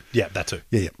agents. Oh, yeah, that too.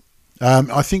 Yeah.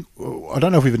 I think, I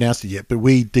don't know if we've announced it yet, but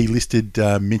we delisted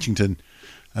Minchington,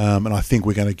 and I think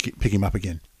we're going to pick him up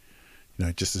again.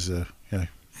 Just as a,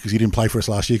 because he didn't play for us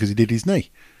last year because he did his knee.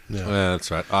 Yeah,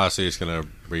 that's right. So he's going to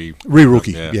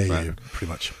re-rookie. Yeah, pretty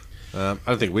much. I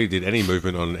don't think we did any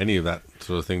movement on any of that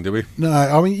sort of thing, did we? No,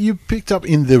 I mean, you picked up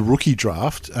in the rookie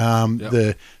draft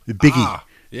the biggie.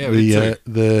 Yeah, we did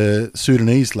too. The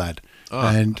Sudanese lad, Oh.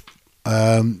 and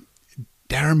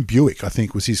Darren Buick, I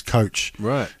think, was his coach,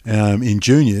 Right. in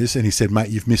juniors, and he said, "Mate,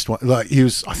 you've missed one." Like he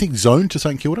was, I think, zoned to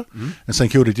St Kilda, and St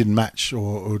Kilda didn't match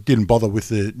or didn't bother with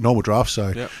the normal draft,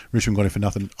 so Yep. Richmond got him for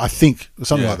nothing. I think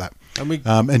something Yeah. like that. And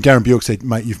And Darren Buick said,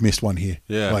 "Mate, you've missed one here.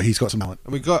 Yeah. Like he's got some talent."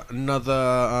 And we got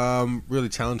another really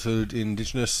talented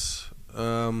Indigenous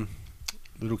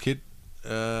little kid.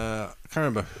 I can't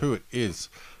remember who it is.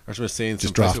 I remember seeing some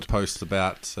Just draft. Facebook posts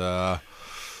about.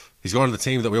 He's gone on the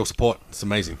team that we all support. It's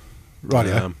amazing. Right,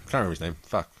 yeah. Can't remember his name.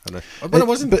 Fuck. I don't know. When it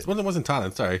was in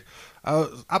Thailand. Sorry, I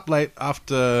was up late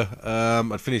after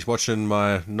I'd finished watching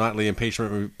my nightly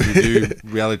impeachment review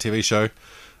reality TV show.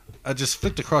 I just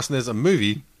flicked across and there's a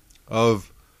movie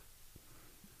of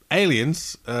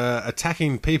aliens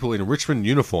attacking people in Richmond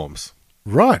uniforms.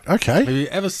 Right. Okay. Have you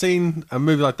ever seen a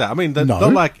movie like that? I mean, they're No.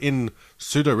 not like in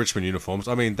pseudo Richmond uniforms.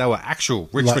 I mean, they were actual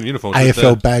Richmond Like uniforms.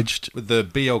 AFL with the, badged. with the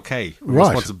BLK,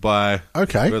 Right. sponsored by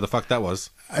Okay. whoever the fuck that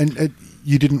was. And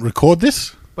you didn't record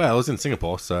this? Well, I was in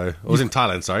Singapore, so I was in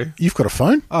Thailand. Sorry. You've got a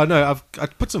phone? Oh no, I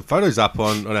put some photos up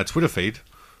on our Twitter feed.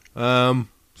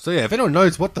 So yeah, if anyone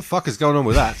knows what the fuck is going on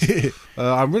with that,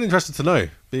 I'm really interested to know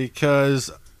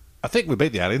because I think we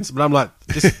beat the aliens, but I'm like,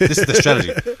 this is the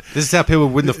strategy. This is how people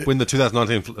win the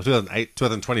 2019, 2008,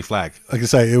 2020 flag. Like I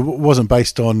say, it wasn't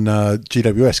based on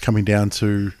GWS coming down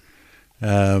to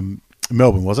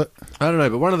Melbourne, was it? I don't know,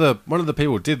 but one of the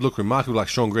people did look remarkably like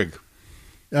Sean Grigg.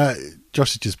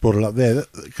 Josh has just brought it up there.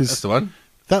 That's the one.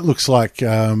 That looks like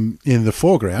in the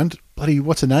foreground, bloody,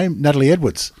 what's her name? Natalie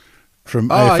Edwards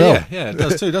from Oh AFL. yeah, it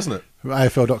does too, doesn't it? From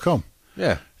AFL.com.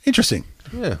 Yeah, Interesting.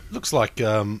 yeah. Looks like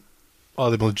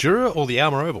either Mildura or the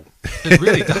Alma Oval. It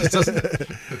really does, doesn't it?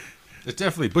 It's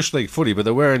definitely bush league footy, but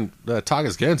they're wearing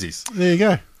Tigers Guernseys. There you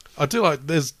go. I do like.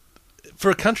 There's for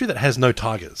a country that has no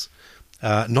tigers,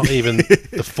 not even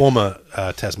the former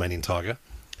Tasmanian tiger.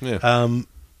 Yeah.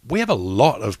 We have a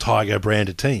lot of tiger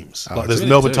branded teams. Like it's there's really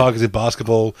Melbourne too. Tigers in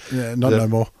basketball. Yeah, not no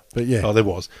more. But yeah. Oh, there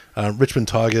was Richmond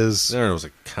Tigers, There was a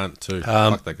cunt too.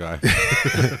 Fuck that guy.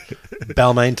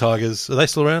 Balmain Tigers. Are they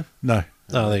still around? No.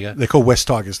 Oh, there you go. They're called West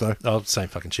Tigers, though. Oh, same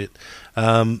fucking shit.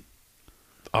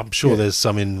 I'm sure there's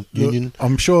some in Union.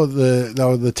 I'm sure they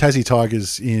were the Tassie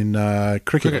Tigers in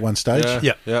cricket at one stage.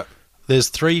 Yeah. Yeah. There's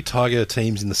 3 tiger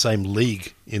teams in the same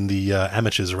league in the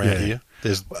amateurs around here.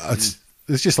 There's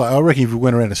It's just like, I reckon if we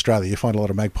went around Australia, you find a lot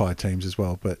of magpie teams as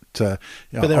well. But there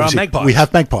are obviously magpies. We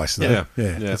have magpies, though. Yeah.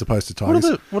 Yeah, Yeah. as opposed to what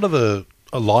tigers. are the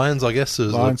lions? I guess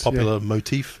is Lions, a popular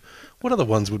motif. What other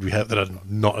ones would we have that are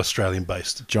not Australian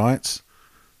based? Giants.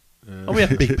 Oh, we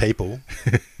have big people.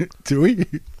 Do we?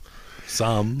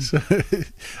 Some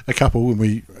A couple, and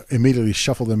we immediately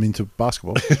shuffle them into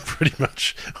basketball. pretty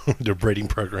much do a breeding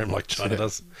program like China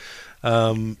does.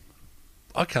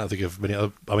 I can't think of many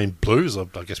other. I mean, blues. I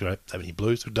guess we don't have any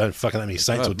blues. We don't fucking have any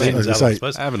Saints or man, Demons I was out, I gonna say,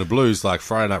 suppose. Having a blues like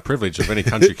Friday Night Privilege of any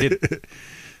country kid.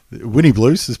 Winnie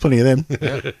Blues, there's plenty of them.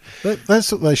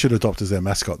 That's what they should adopt as their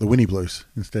mascot, the Winnie Blues,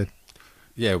 instead.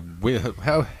 Yeah,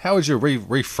 how would you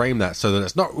reframe that so that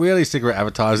it's not really cigarette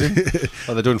advertising like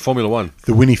they're doing Formula One?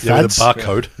 The Winnie Yeah, with Fads. a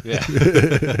barcode. Yeah,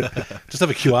 Just have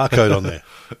a QR code on there.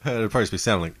 it'd probably be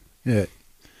Soundlink. Yeah.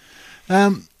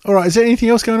 All right, is there anything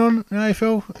else going on in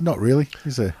AFL? Not really,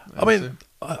 is there? I mean,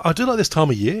 I do like this time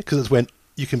of year because it's when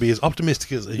you can be as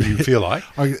optimistic as you feel like.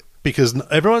 Because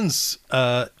everyone's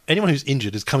anyone who's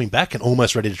injured is coming back and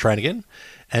almost ready to train again,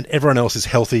 and everyone else is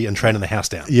healthy and training the house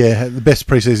down. Yeah, the best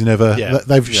preseason ever. Yeah.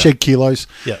 They've shed kilos.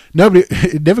 Yeah. Nobody,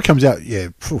 it never comes out. Yeah,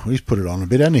 he's put it on a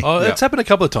bit, hasn't he? Oh, it's happened a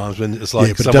couple of times when it's like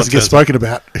yeah, but it someone doesn't get turns spoken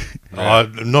about.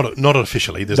 not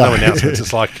officially. There's No. no announcements.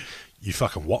 It's like, you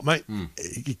fucking what, mate?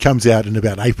 It comes out in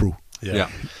about April, Yeah,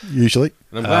 usually.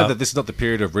 and I'm glad that this is not the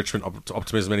period of Richmond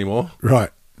optimism anymore. Right.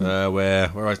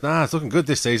 Where it's looking good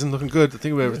this season, looking good. I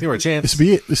think we're a chance. This will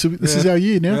be it. This is our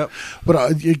year now. Yep.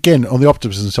 But again, on the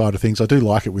optimism side of things, I do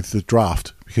like it with the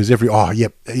draft because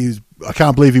I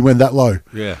can't believe he went that low.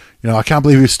 Yeah. I can't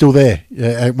believe he was still there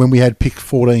when we had pick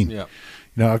 14. Yeah.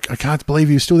 I can't believe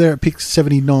he was still there at pick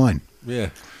 79. Yeah.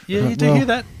 Yeah, you do hear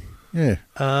that. Yeah.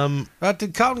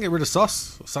 Did Carlton get rid of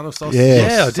Sauce? Or son of Sauce? Yeah.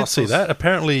 Yeah, I did see that.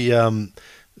 Apparently,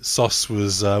 Sauce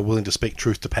was willing to speak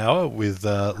truth to power with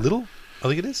Little, I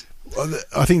think it is.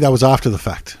 I think that was after the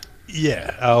fact.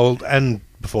 Yeah, and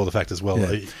before the fact as well.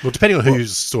 Yeah. Well, depending on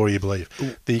whose story you believe.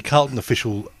 The Carlton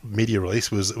official media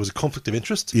release was a conflict of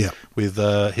interest. Yeah. With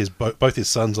both his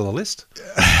sons on the list.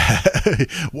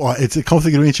 Well, it's a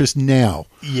conflict of interest now.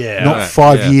 Yeah. Not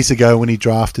 5 years ago when he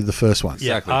drafted the first one.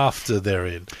 Yeah, Exactly. after they're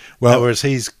in. Well- whereas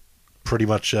he's pretty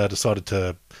much decided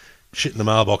to shit in the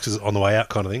mailboxes on the way out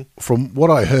kind of thing. From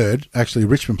what I heard, actually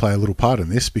Richmond play a little part in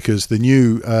this because the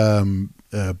new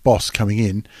boss coming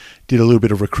in did a little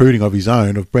bit of recruiting of his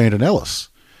own of Brandon Ellis.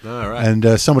 Oh, right.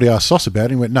 And somebody asked Sauce about it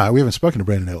and he went, no, we haven't spoken to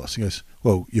Brandon Ellis. He goes,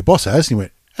 well, your boss has. And he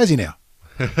went, has he now?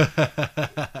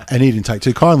 And he didn't take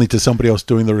too kindly to somebody else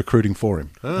doing the recruiting for him.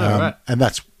 Oh, right. And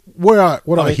that's where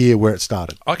I hear where it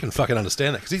started. I can fucking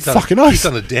understand that because he's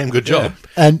done a damn good job.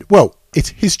 Yeah. And, well, it's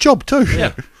his job too.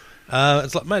 Yeah.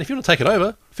 It's like, mate, if you want to take it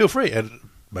over, feel free. And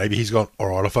maybe he's gone, all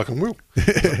right, I fucking will.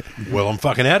 Well, I'm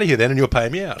fucking out of here then and you're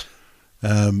paying me out.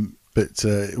 But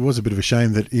it was a bit of a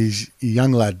shame that his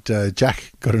young lad,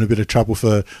 Jack, got in a bit of trouble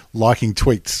for liking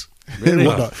tweets. Really? And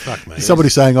whatnot. Oh, fuck, mate. Somebody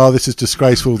saying, oh, this is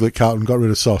disgraceful that Carlton got rid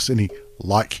of Sauce. And he, I'm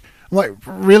like,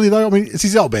 really though? I mean, it's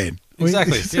his old band.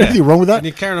 Exactly. Is there anything wrong with that? And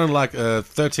you're carrying on like a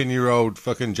 13-year-old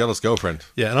fucking jealous girlfriend.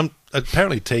 Yeah, and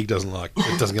apparently Teague doesn't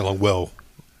get along well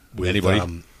with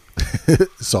anybody.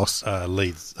 Sauce.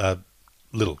 Leeds.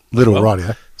 Little, right,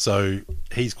 yeah. So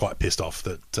he's quite pissed off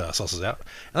that Sauce is out.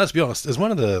 And let's be honest, as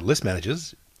one of the list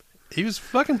managers, he was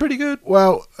fucking pretty good.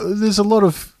 Well, there's a lot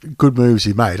of good moves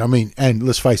he made. I mean, and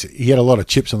let's face it, he had a lot of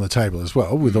chips on the table as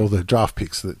well with all the draft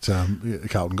picks that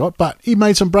Carlton got. But he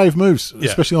made some brave moves,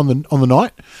 especially on the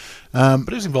night. But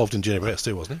he was involved in GWS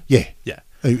too, wasn't he? Yeah. Yeah.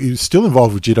 He was still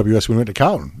involved with GWS when he went to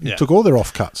Carlton. He took all their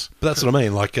off-cuts. But that's what I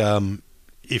mean. Like, and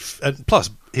plus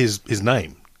his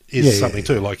name is something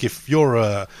too. Like, if you're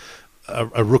a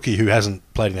rookie who hasn't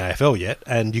played in the AFL yet,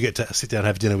 and you get to sit down and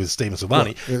have dinner with Stephen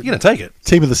Silvani, you're going to take it.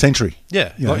 Team of the century.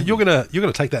 Yeah, like, you're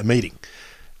gonna take that meeting.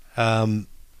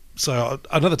 So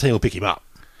another team will pick him up.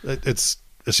 It's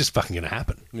just fucking going to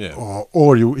happen. Yeah.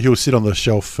 Or he'll sit on the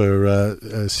shelf for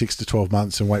 6 to 12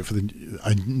 months and wait for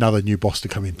another new boss to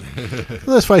come in.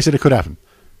 Let's face it could happen.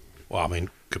 Well, I mean,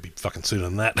 could be fucking sooner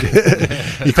than that.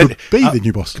 He could be the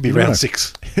new boss. Could be round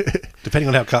 6, depending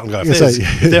on how Carlton go. If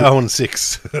they're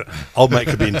 0-6, old mate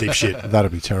could be in deep shit.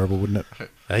 That'd be terrible, wouldn't it?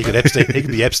 He could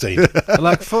be Epstein.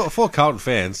 Like for Carlton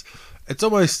fans, it's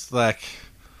almost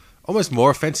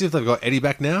more offensive they've got Eddie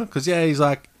back now because he's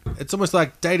like it's almost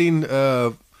like dating.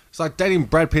 It's like dating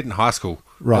Brad Pitt in high school.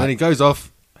 Right. And then he goes off,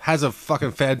 has a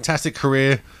fucking fantastic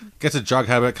career, gets a drug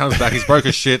habit, comes back, he's broke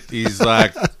as shit, he's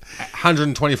like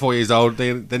 124 years old,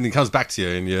 then he comes back to you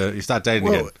and you start dating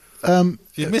again.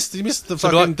 You missed the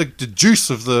fucking the juice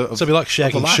of the. So it'd be like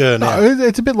Shag and Sher now. No,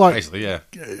 it's a bit like basically, yeah.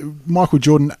 Michael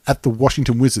Jordan at the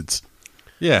Washington Wizards.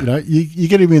 Yeah, you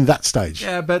get him in that stage.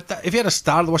 Yeah, but if he had a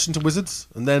start at the Washington Wizards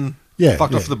and then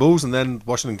fucked off the Bulls and then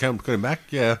Washington got him back,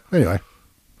 Anyway,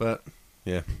 but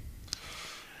yeah.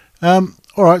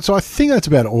 All right, so I think that's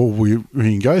about all we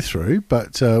can go through,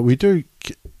 but we do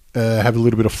have a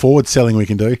little bit of forward selling we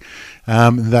can do.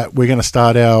 That we're going to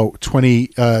start our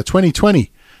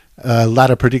 2020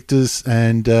 ladder predictors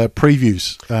and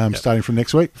previews starting from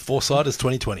next week. Foresight is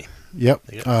 2020. Yep.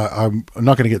 I'm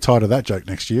not going to get tired of that joke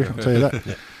next year, I'll tell you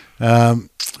that.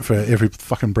 For every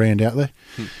fucking brand out there.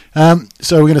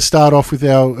 So we're going to start off with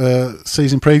our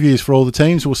season previews for all the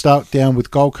teams. We'll start down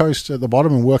with Gold Coast at the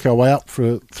bottom and work our way up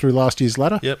through last year's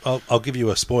ladder. Yep, I'll give you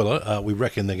a spoiler. We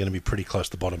reckon they're going to be pretty close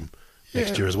to the bottom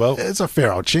next year as well. It's a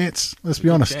fair old chance, let's be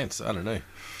honest. I don't know.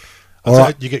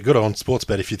 You get good on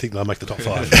Sportsbet if you think they'll make the top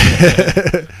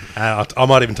 5. I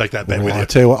might even take that bet with you. I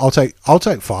tell you what, I'll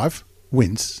take 5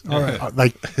 wins. All right. I'll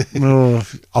take the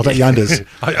unders.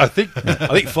 I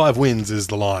think 5 wins is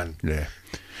the line. Yeah.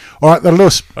 All right, that'll do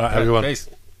us. All right, everyone. Peace.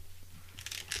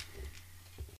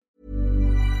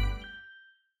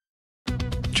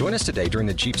 Join us today during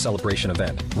the Jeep Celebration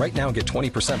event. Right now, get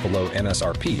 20% below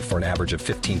MSRP for an average of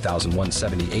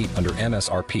 $15,178 under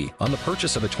MSRP on the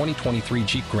purchase of a 2023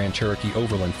 Jeep Grand Cherokee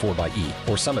Overland 4xE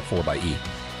or Summit 4xE.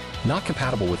 Not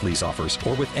compatible with lease offers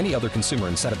or with any other consumer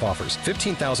incentive offers.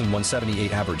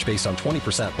 $15,178 average based on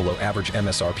 20% below average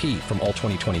MSRP from all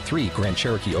 2023 Grand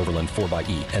Cherokee Overland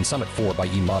 4xE and Summit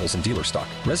 4xE models in dealer stock.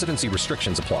 Residency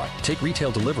restrictions apply. Take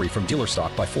retail delivery from dealer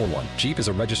stock by 4/1. Jeep is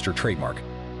a registered trademark.